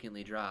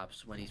significantly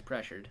drops when he's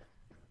pressured.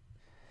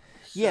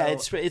 Yeah,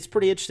 it's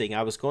pretty interesting.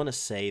 I was going to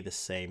say the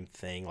same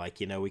thing. Like,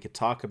 we could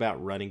talk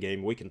about running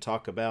game. We can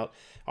talk about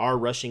our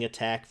rushing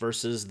attack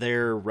versus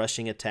their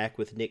rushing attack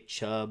with Nick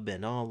Chubb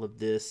and all of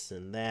this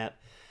and that.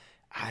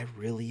 I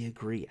really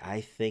agree.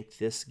 I think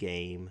this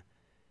game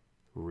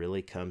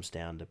really comes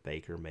down to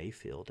Baker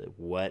Mayfield.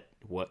 What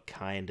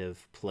kind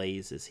of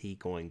plays is he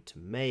going to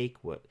make?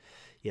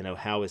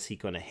 How is he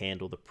going to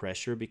handle the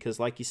pressure? Because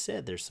like you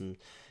said, there's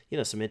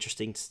some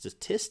interesting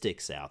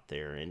statistics out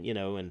there, and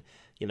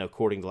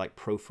according to like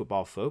Pro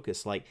Football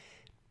Focus, like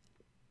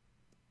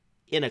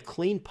in a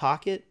clean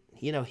pocket,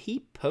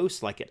 he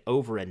posts like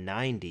over a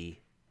 90,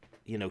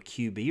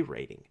 QB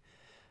rating.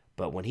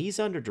 But when he's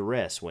under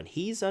duress, when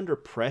he's under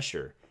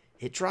pressure,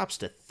 it drops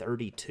to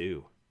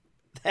 32.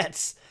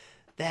 That's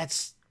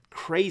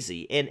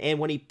crazy. And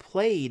when he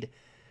played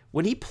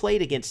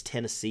against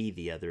Tennessee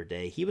the other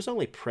day, he was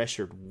only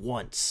pressured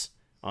once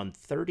on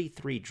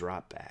 33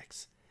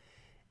 dropbacks.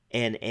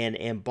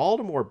 And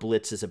Baltimore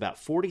blitzes about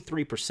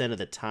 43% of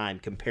the time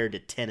compared to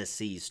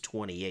Tennessee's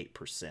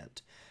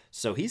 28%.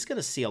 So he's going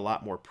to see a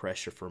lot more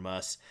pressure from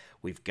us.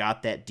 We've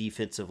got that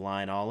defensive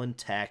line all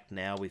intact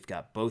now. We've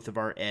got both of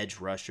our edge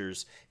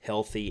rushers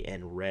healthy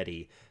and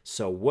ready.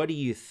 So what do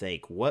you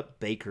think? What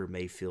Baker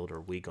Mayfield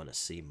are we going to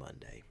see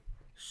Monday?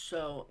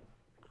 So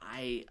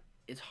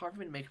it's hard for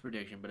me to make a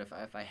prediction, but if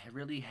I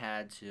really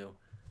had to,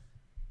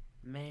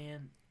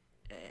 man,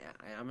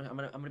 I'm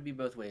gonna be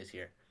both ways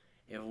here.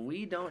 If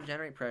we don't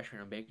generate pressure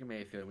on Baker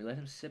Mayfield, we let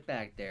him sit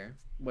back there,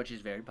 which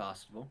is very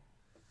possible.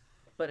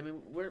 But I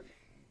mean,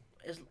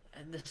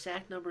 and the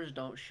sack numbers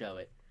don't show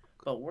it,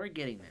 but we're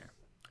getting there.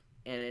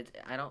 And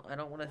I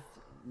don't want to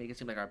make it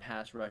seem like our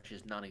pass rush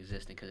is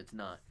non-existent, because it's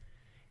not.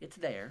 It's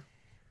there,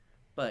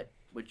 But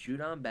with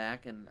Judon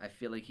back, and I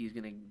feel like he's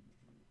going to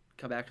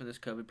come back from this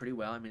COVID pretty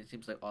well. I mean, it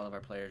seems like all of our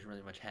players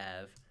really much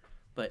have.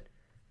 But,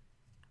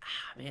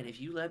 man,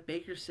 if you let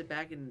Baker sit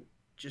back and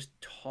just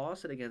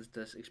toss it against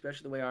us,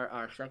 especially the way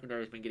our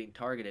secondary has been getting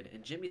targeted,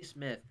 and Jimmy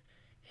Smith,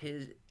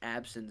 his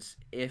absence,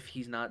 if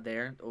he's not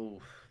there, oh,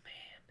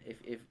 man.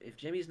 If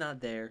Jimmy's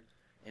not there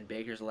and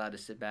Baker's allowed to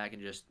sit back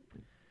and just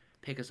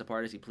pick us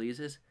apart as he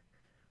pleases,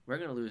 we're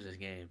going to lose this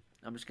game.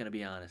 I'm just going to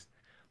be honest.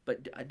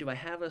 But do I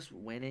have us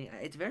winning?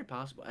 It's very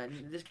possible.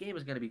 This game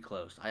is going to be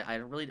close.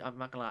 I'm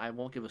not going to lie. I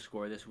won't give a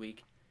score this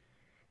week.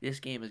 This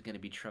game is going to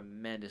be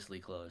tremendously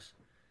close.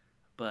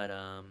 But,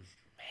 man.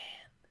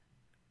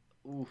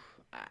 Oof.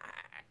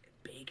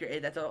 Baker,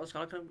 that's all it's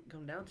going to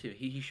come down to.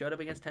 He showed up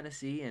against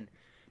Tennessee, and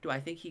do I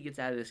think he gets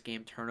out of this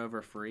game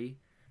turnover-free?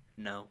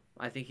 No.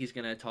 I think he's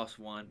going to toss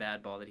one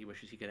bad ball that he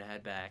wishes he could have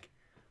had back.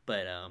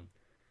 But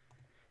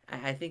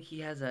I think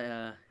he has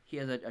a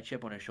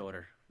chip on his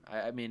shoulder.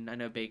 I mean, I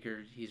know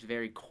Baker, he's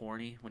very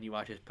corny when you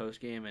watch his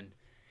postgame, and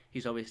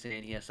he's always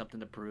saying he has something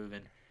to prove.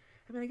 And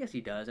I mean, I guess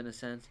he does in a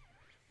sense.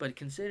 But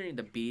considering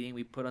the beating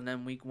we put on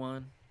them week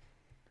 1,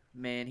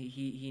 man,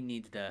 he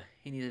needs to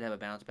have a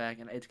bounce back,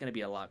 and it's going to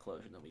be a lot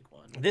closer than week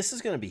 1. This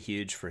is going to be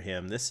huge for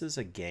him. This is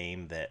a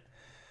game that,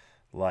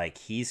 like,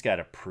 he's got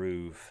to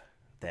prove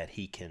that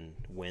he can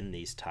win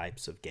these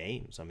types of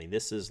games. I mean,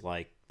 this is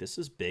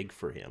big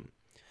for him.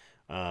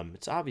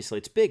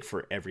 It's big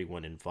for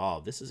everyone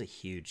involved. This is a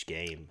huge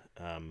game.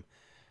 I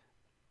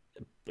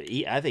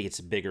think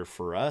it's bigger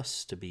for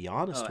us, to be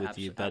honest with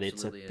you, but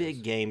it's a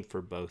big game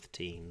for both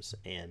teams.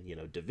 And,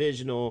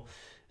 divisional,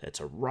 it's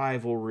a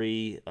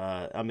rivalry.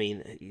 I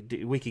mean,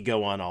 we could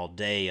go on all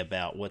day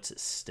about what's at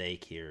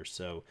stake here.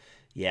 So,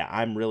 yeah,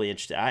 I'm really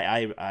interested.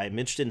 I'm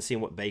interested in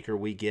seeing what Baker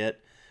we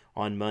get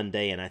on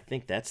Monday, and I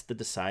think that's the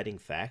deciding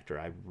factor.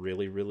 I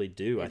really, really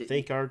do. I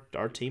think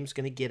our team's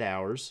going to get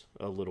ours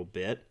a little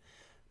bit.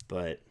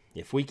 But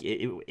if we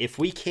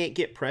can't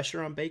get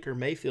pressure on Baker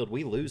Mayfield,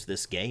 we lose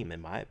this game, in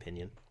my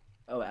opinion.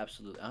 Oh,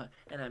 absolutely.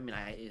 And I mean,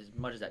 as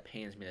much as that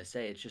pains me to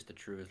say, it's just the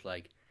truth.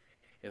 Like,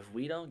 if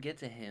we don't get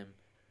to him,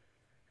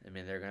 I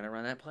mean, they're gonna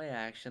run that play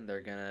action.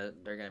 They're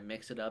gonna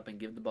mix it up and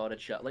give the ball to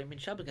Chubb. Like, I mean,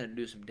 Chubb is gonna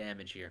do some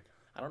damage here.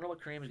 I don't know what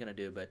Kareem's gonna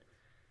do, but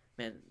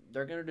man,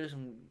 they're gonna do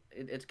some.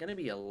 It's gonna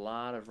be a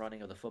lot of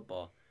running of the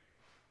football.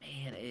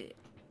 Man,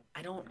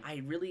 I don't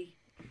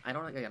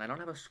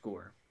have a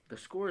score. The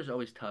score is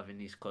always tough in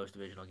these close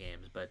divisional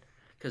games, but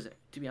because,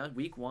 to be honest,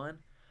 week 1,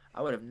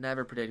 I would have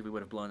never predicted we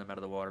would have blown them out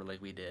of the water like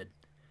we did.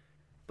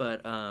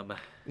 But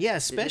yeah,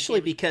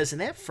 especially because in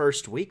that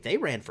first week they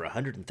ran for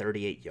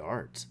 138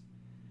 yards.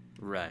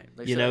 Right.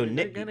 Like,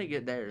 they're gonna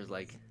get theirs.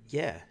 Like,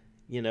 yeah,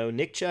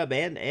 Nick Chubb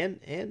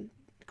and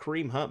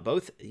Kareem Hunt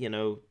both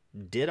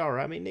did all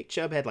right. I mean, Nick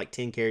Chubb had like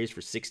 10 carries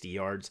for 60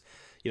 yards.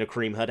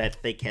 Kareem Hunt had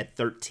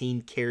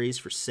 13 carries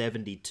for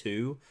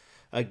 72.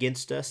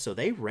 Against us, so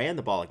they ran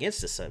the ball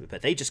against us,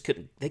 but they just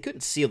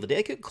couldn't seal the day.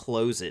 They couldn't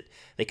close it.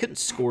 They couldn't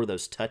score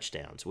those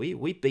touchdowns.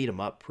 We beat them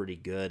up pretty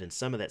good, and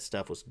some of that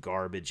stuff was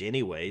garbage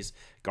anyways,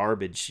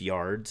 garbage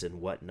yards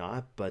and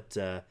whatnot. But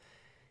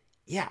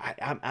yeah,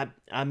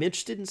 I'm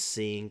interested in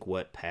seeing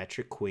what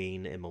Patrick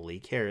Queen and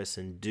Malik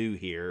Harrison do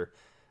here,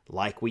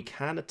 like we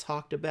kind of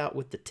talked about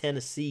with the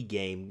Tennessee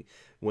game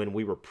when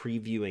we were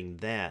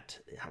previewing that.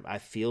 I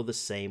feel the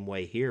same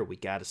way here. We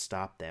got to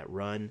stop that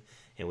run,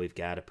 and we've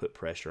got to put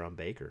pressure on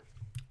Baker.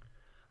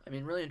 I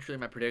mean, really and truly,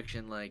 my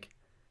prediction, like,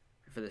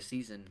 for the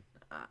season,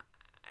 I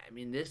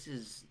mean, this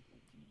is,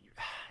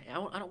 I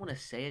don't want to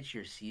say it's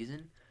your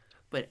season,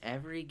 but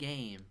every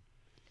game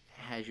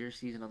has your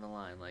season on the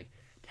line. Like,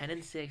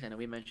 10-6, I know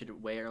we mentioned it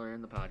way earlier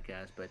in the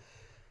podcast, but,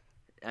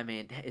 I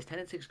mean, is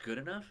 10-6 good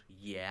enough?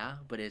 Yeah,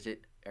 but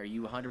are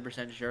you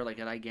 100% sure? Like,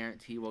 did I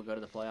guarantee we'll go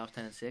to the playoffs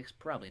 10-6?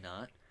 Probably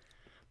not.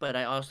 But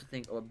I also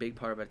think a big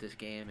part about this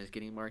game is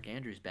getting Mark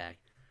Andrews back.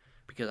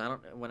 Because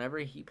whenever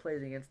he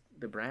plays against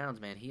the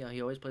Browns, man,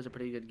 he always plays a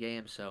pretty good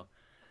game. So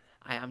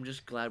I'm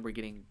just glad we're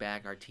getting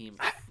back our team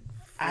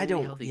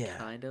healthy,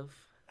 kind of.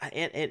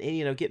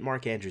 And getting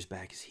Mark Andrews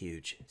back is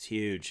huge. It's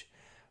huge.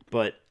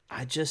 But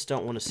I just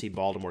don't want to see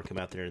Baltimore come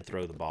out there and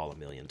throw the ball a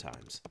million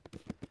times.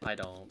 I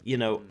don't.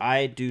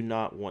 I do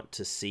not want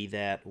to see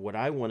that. What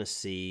I want to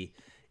see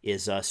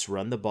is us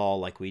run the ball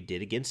like we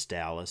did against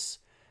Dallas.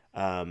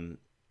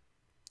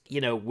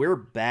 We're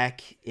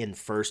back in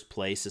first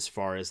place as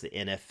far as the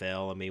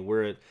NFL. I mean,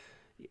 we're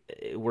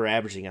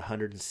averaging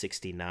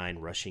 169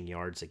 rushing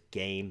yards a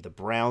game. The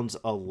Browns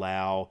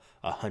allow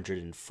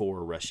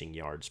 104 rushing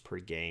yards per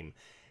game.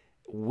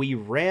 We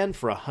ran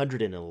for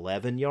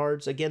 111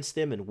 yards against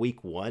them in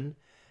week 1.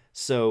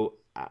 So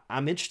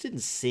I'm interested in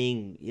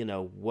seeing,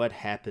 what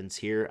happens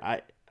here.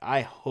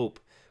 I hope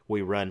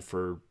we run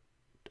for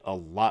a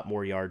lot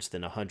more yards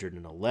than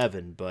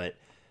 111, but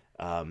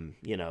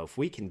if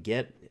we can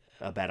get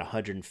about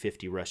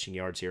 150 rushing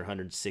yards here,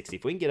 160,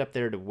 if we can get up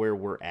there to where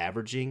we're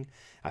averaging,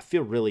 I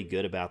feel really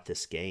good about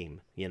this game,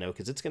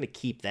 because it's going to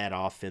keep that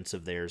offense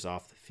of theirs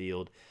off the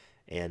field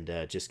and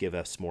just give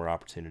us more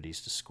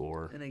opportunities to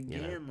score. And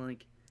again,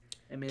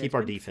 keep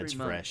our defense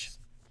fresh.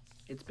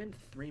 it's been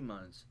 3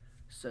 months,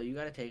 so you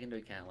got to take into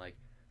account like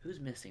who's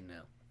missing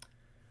now.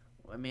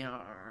 I mean,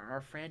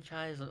 our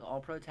franchise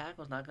All-Pro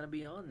tackle is not going to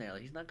be on there.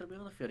 Like, he's not going to be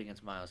on the field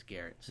against Myles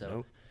Garrett. So,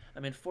 Nope.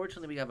 I mean,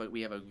 fortunately,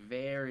 we have a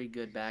very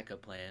good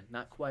backup plan.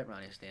 Not quite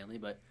Ronnie Stanley,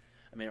 but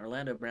I mean,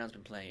 Orlando Brown's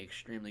been playing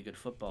extremely good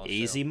football.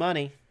 Easy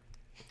money.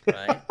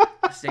 Right?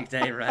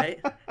 6'8", right?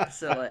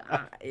 So, like,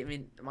 I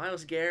mean,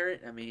 Myles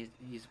Garrett, I mean,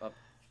 he's a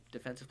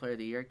Defensive Player of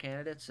the Year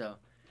candidate, so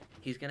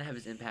he's going to have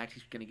his impact.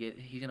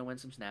 He's going to win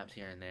some snaps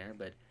here and there,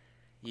 but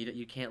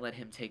you can't let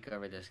him take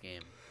over this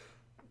game.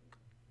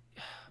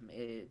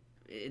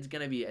 It's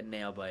going to be a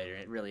nail biter.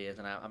 It really is,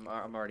 and I'm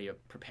already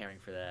preparing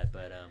for that,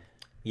 but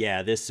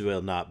yeah, this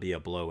will not be a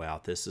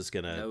blowout. This is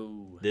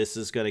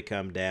gonna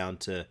come down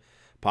to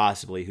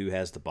possibly who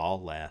has the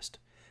ball last.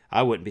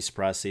 I wouldn't be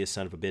surprised to see a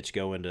son of a bitch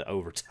go into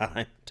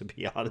overtime, to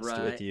be honest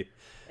with you.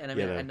 And I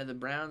mean, I know the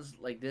Browns,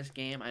 like this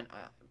game,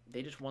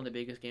 they just won the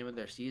biggest game of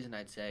their season,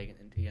 I'd say,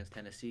 against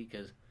Tennessee,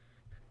 because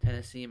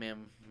Tennessee,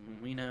 man,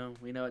 we know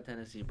what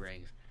Tennessee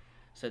brings.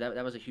 So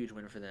that was a huge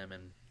win for them,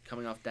 and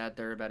coming off that,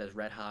 they're about as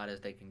red hot as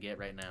they can get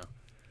right now,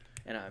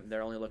 and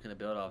they're only looking to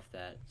build off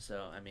that.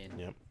 So I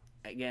mean,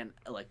 again,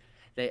 like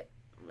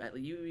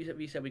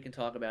we said, we can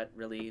talk about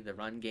really the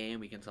run game,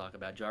 we can talk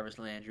about Jarvis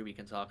Landry, we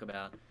can talk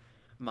about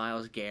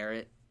Myles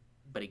Garrett,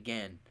 but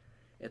again,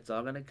 it's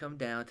all going to come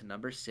down to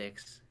number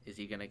 6. Is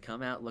he going to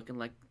come out looking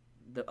like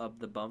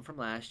the bum from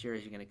last year?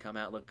 Is he going to come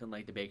out looking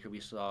like the Baker we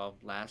saw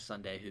last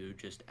Sunday, who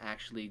just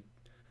actually,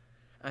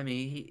 I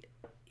mean,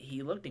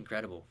 he looked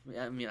incredible.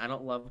 I mean, I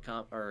don't love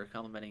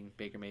complimenting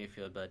Baker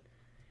Mayfield, but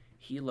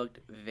he looked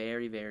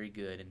very, very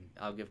good, and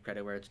I'll give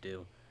credit where it's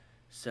due.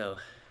 So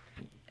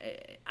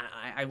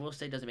I will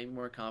say, does it make me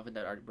more confident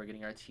that we're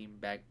getting our team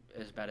back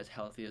about as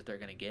healthy as they're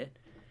going to get?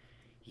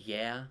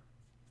 Yeah,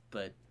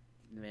 but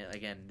man,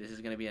 again, this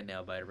is going to be a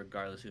nail biter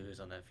regardless of who's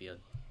on that field.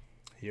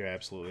 You're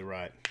absolutely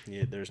right.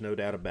 Yeah, there's no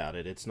doubt about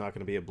it. It's not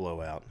going to be a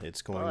blowout.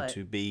 It's going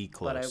to be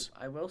close.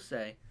 But I will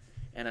say,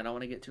 and I don't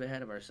want to get too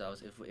ahead of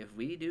ourselves, if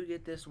we do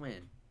get this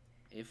win,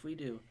 if we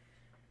do,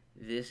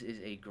 this is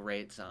a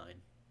great sign.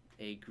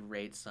 A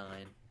great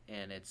sign.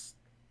 And it's,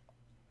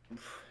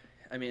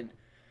 I mean,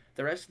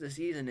 the rest of the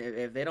season,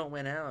 if they don't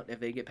win out, if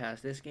they get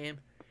past this game,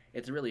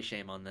 it's really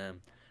shame on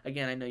them.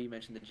 Again, I know you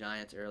mentioned the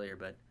Giants earlier,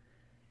 but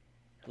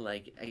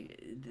like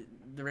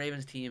the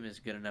Ravens team is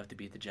good enough to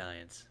beat the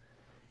Giants.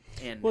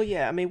 And well,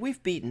 yeah, I mean, we've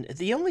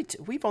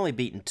only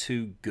beaten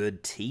 2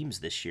 good teams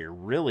this year,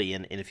 really.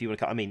 And if you would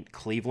call, I mean,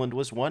 Cleveland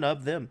was one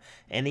of them,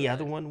 and the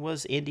other one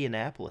was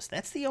Indianapolis.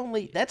 That's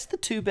the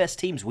 2 best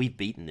teams we've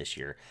beaten this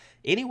year.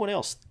 Anyone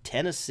else,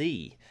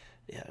 Tennessee,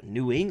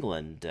 New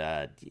England,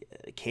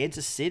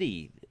 Kansas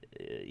City,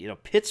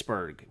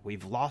 Pittsburgh,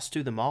 we've lost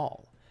to them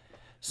all.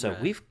 So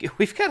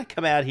we've got to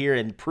come out here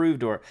and prove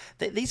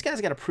these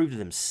guys got to prove to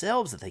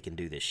themselves that they can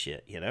do this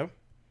shit,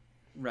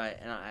 Right,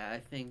 and I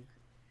think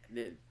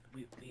that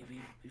we've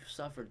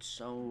suffered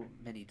so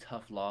many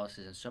tough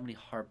losses and so many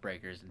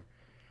heartbreakers, and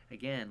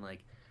again,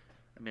 like,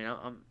 I mean,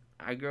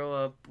 I grow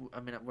up. I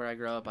mean, where I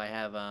grow up, I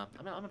have. I'm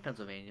in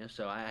Pennsylvania,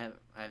 so I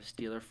have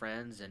Steeler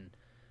friends, and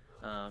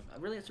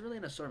it's really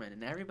an assortment,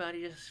 and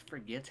everybody just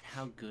forgets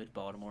how good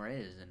Baltimore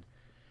is, and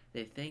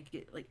they think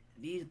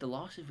the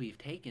losses we've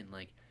taken,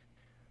 like,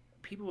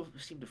 people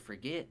seem to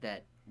forget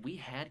that we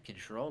had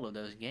control of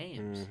those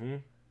games,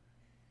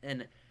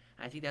 and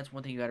I think that's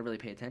one thing you got to really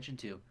pay attention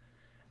to.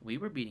 We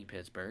were beating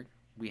Pittsburgh.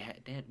 We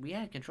had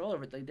control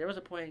over it. Like, there was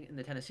a point in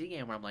the Tennessee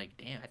game where I'm like,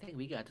 damn, I think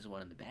we got this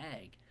one in the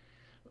bag.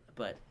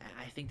 But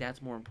I think that's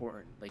more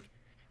important. Like,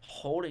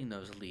 holding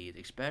those leads,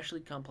 especially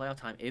come playoff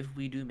time, if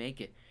we do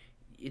make it.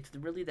 It's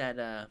really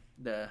that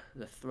the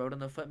throat on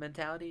the foot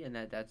mentality, and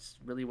that's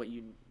really what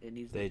it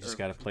needs. They just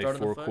got to play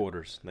 4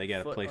 quarters. They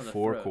got to play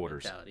 4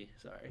 quarters. Mentality.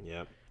 Sorry.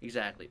 Yep.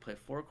 Exactly. Play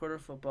 4-quarter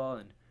football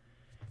and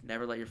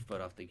never let your foot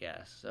off the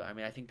gas. So I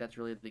mean, I think that's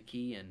really the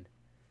key. And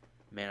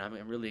man,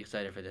 I'm really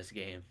excited for this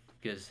game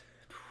because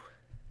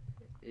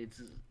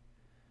it's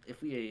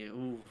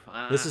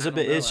this is a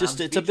bit.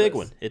 It's a big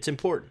one. It's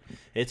important.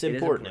 It's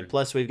important. And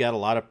plus, we've got a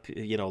lot of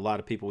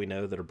people we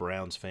know that are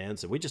Browns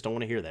fans, and we just don't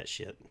want to hear that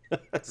shit.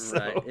 So,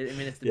 right. I mean,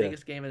 it's the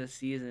biggest game of the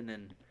season,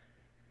 and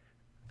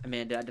I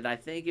mean, did I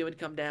think it would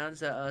come down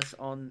to us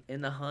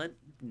in the hunt?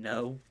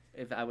 No.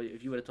 If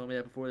you would have told me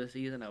that before the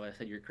season, I would have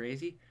said you're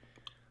crazy.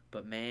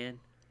 But man,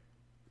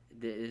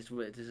 this is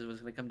what it's going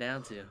to come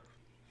down to.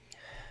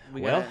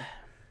 We've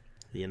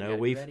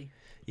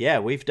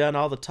done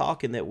all the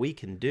talking that we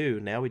can do.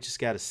 Now we just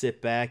got to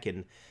sit back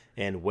and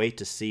wait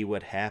to see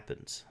what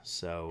happens.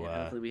 So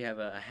hopefully we have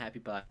a happy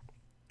pod.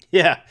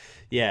 Yeah.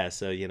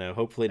 So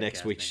hopefully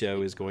next week's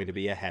show is going to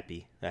be a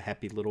happy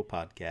little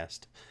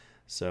podcast.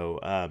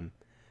 So,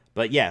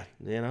 but yeah,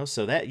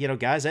 so that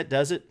guys, that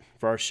does it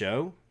for our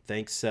show.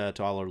 Thanks to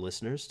all our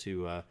listeners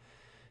to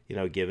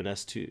giving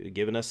us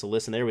a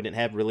listen there. We didn't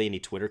have really any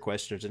Twitter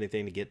questions or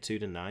anything to get to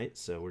tonight,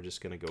 so we're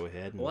just going to go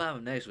ahead. We'll have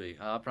them next week.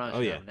 I promise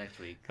we'll have them next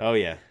week. Oh,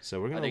 yeah. So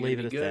we're going to leave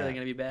it at that. Are they going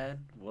to be bad?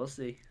 We'll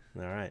see.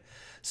 All right.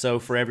 So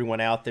for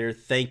everyone out there,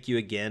 thank you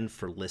again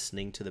for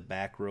listening to the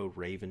Back Row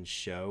Ravens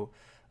show.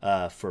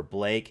 for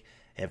Blake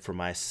and for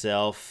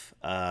myself.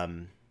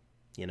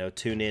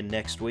 Tune in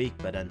next week.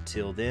 But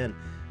until then,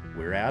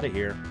 we're out of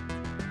here.